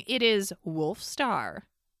song. It is Wolf Star.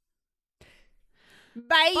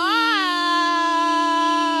 Bye. Bye.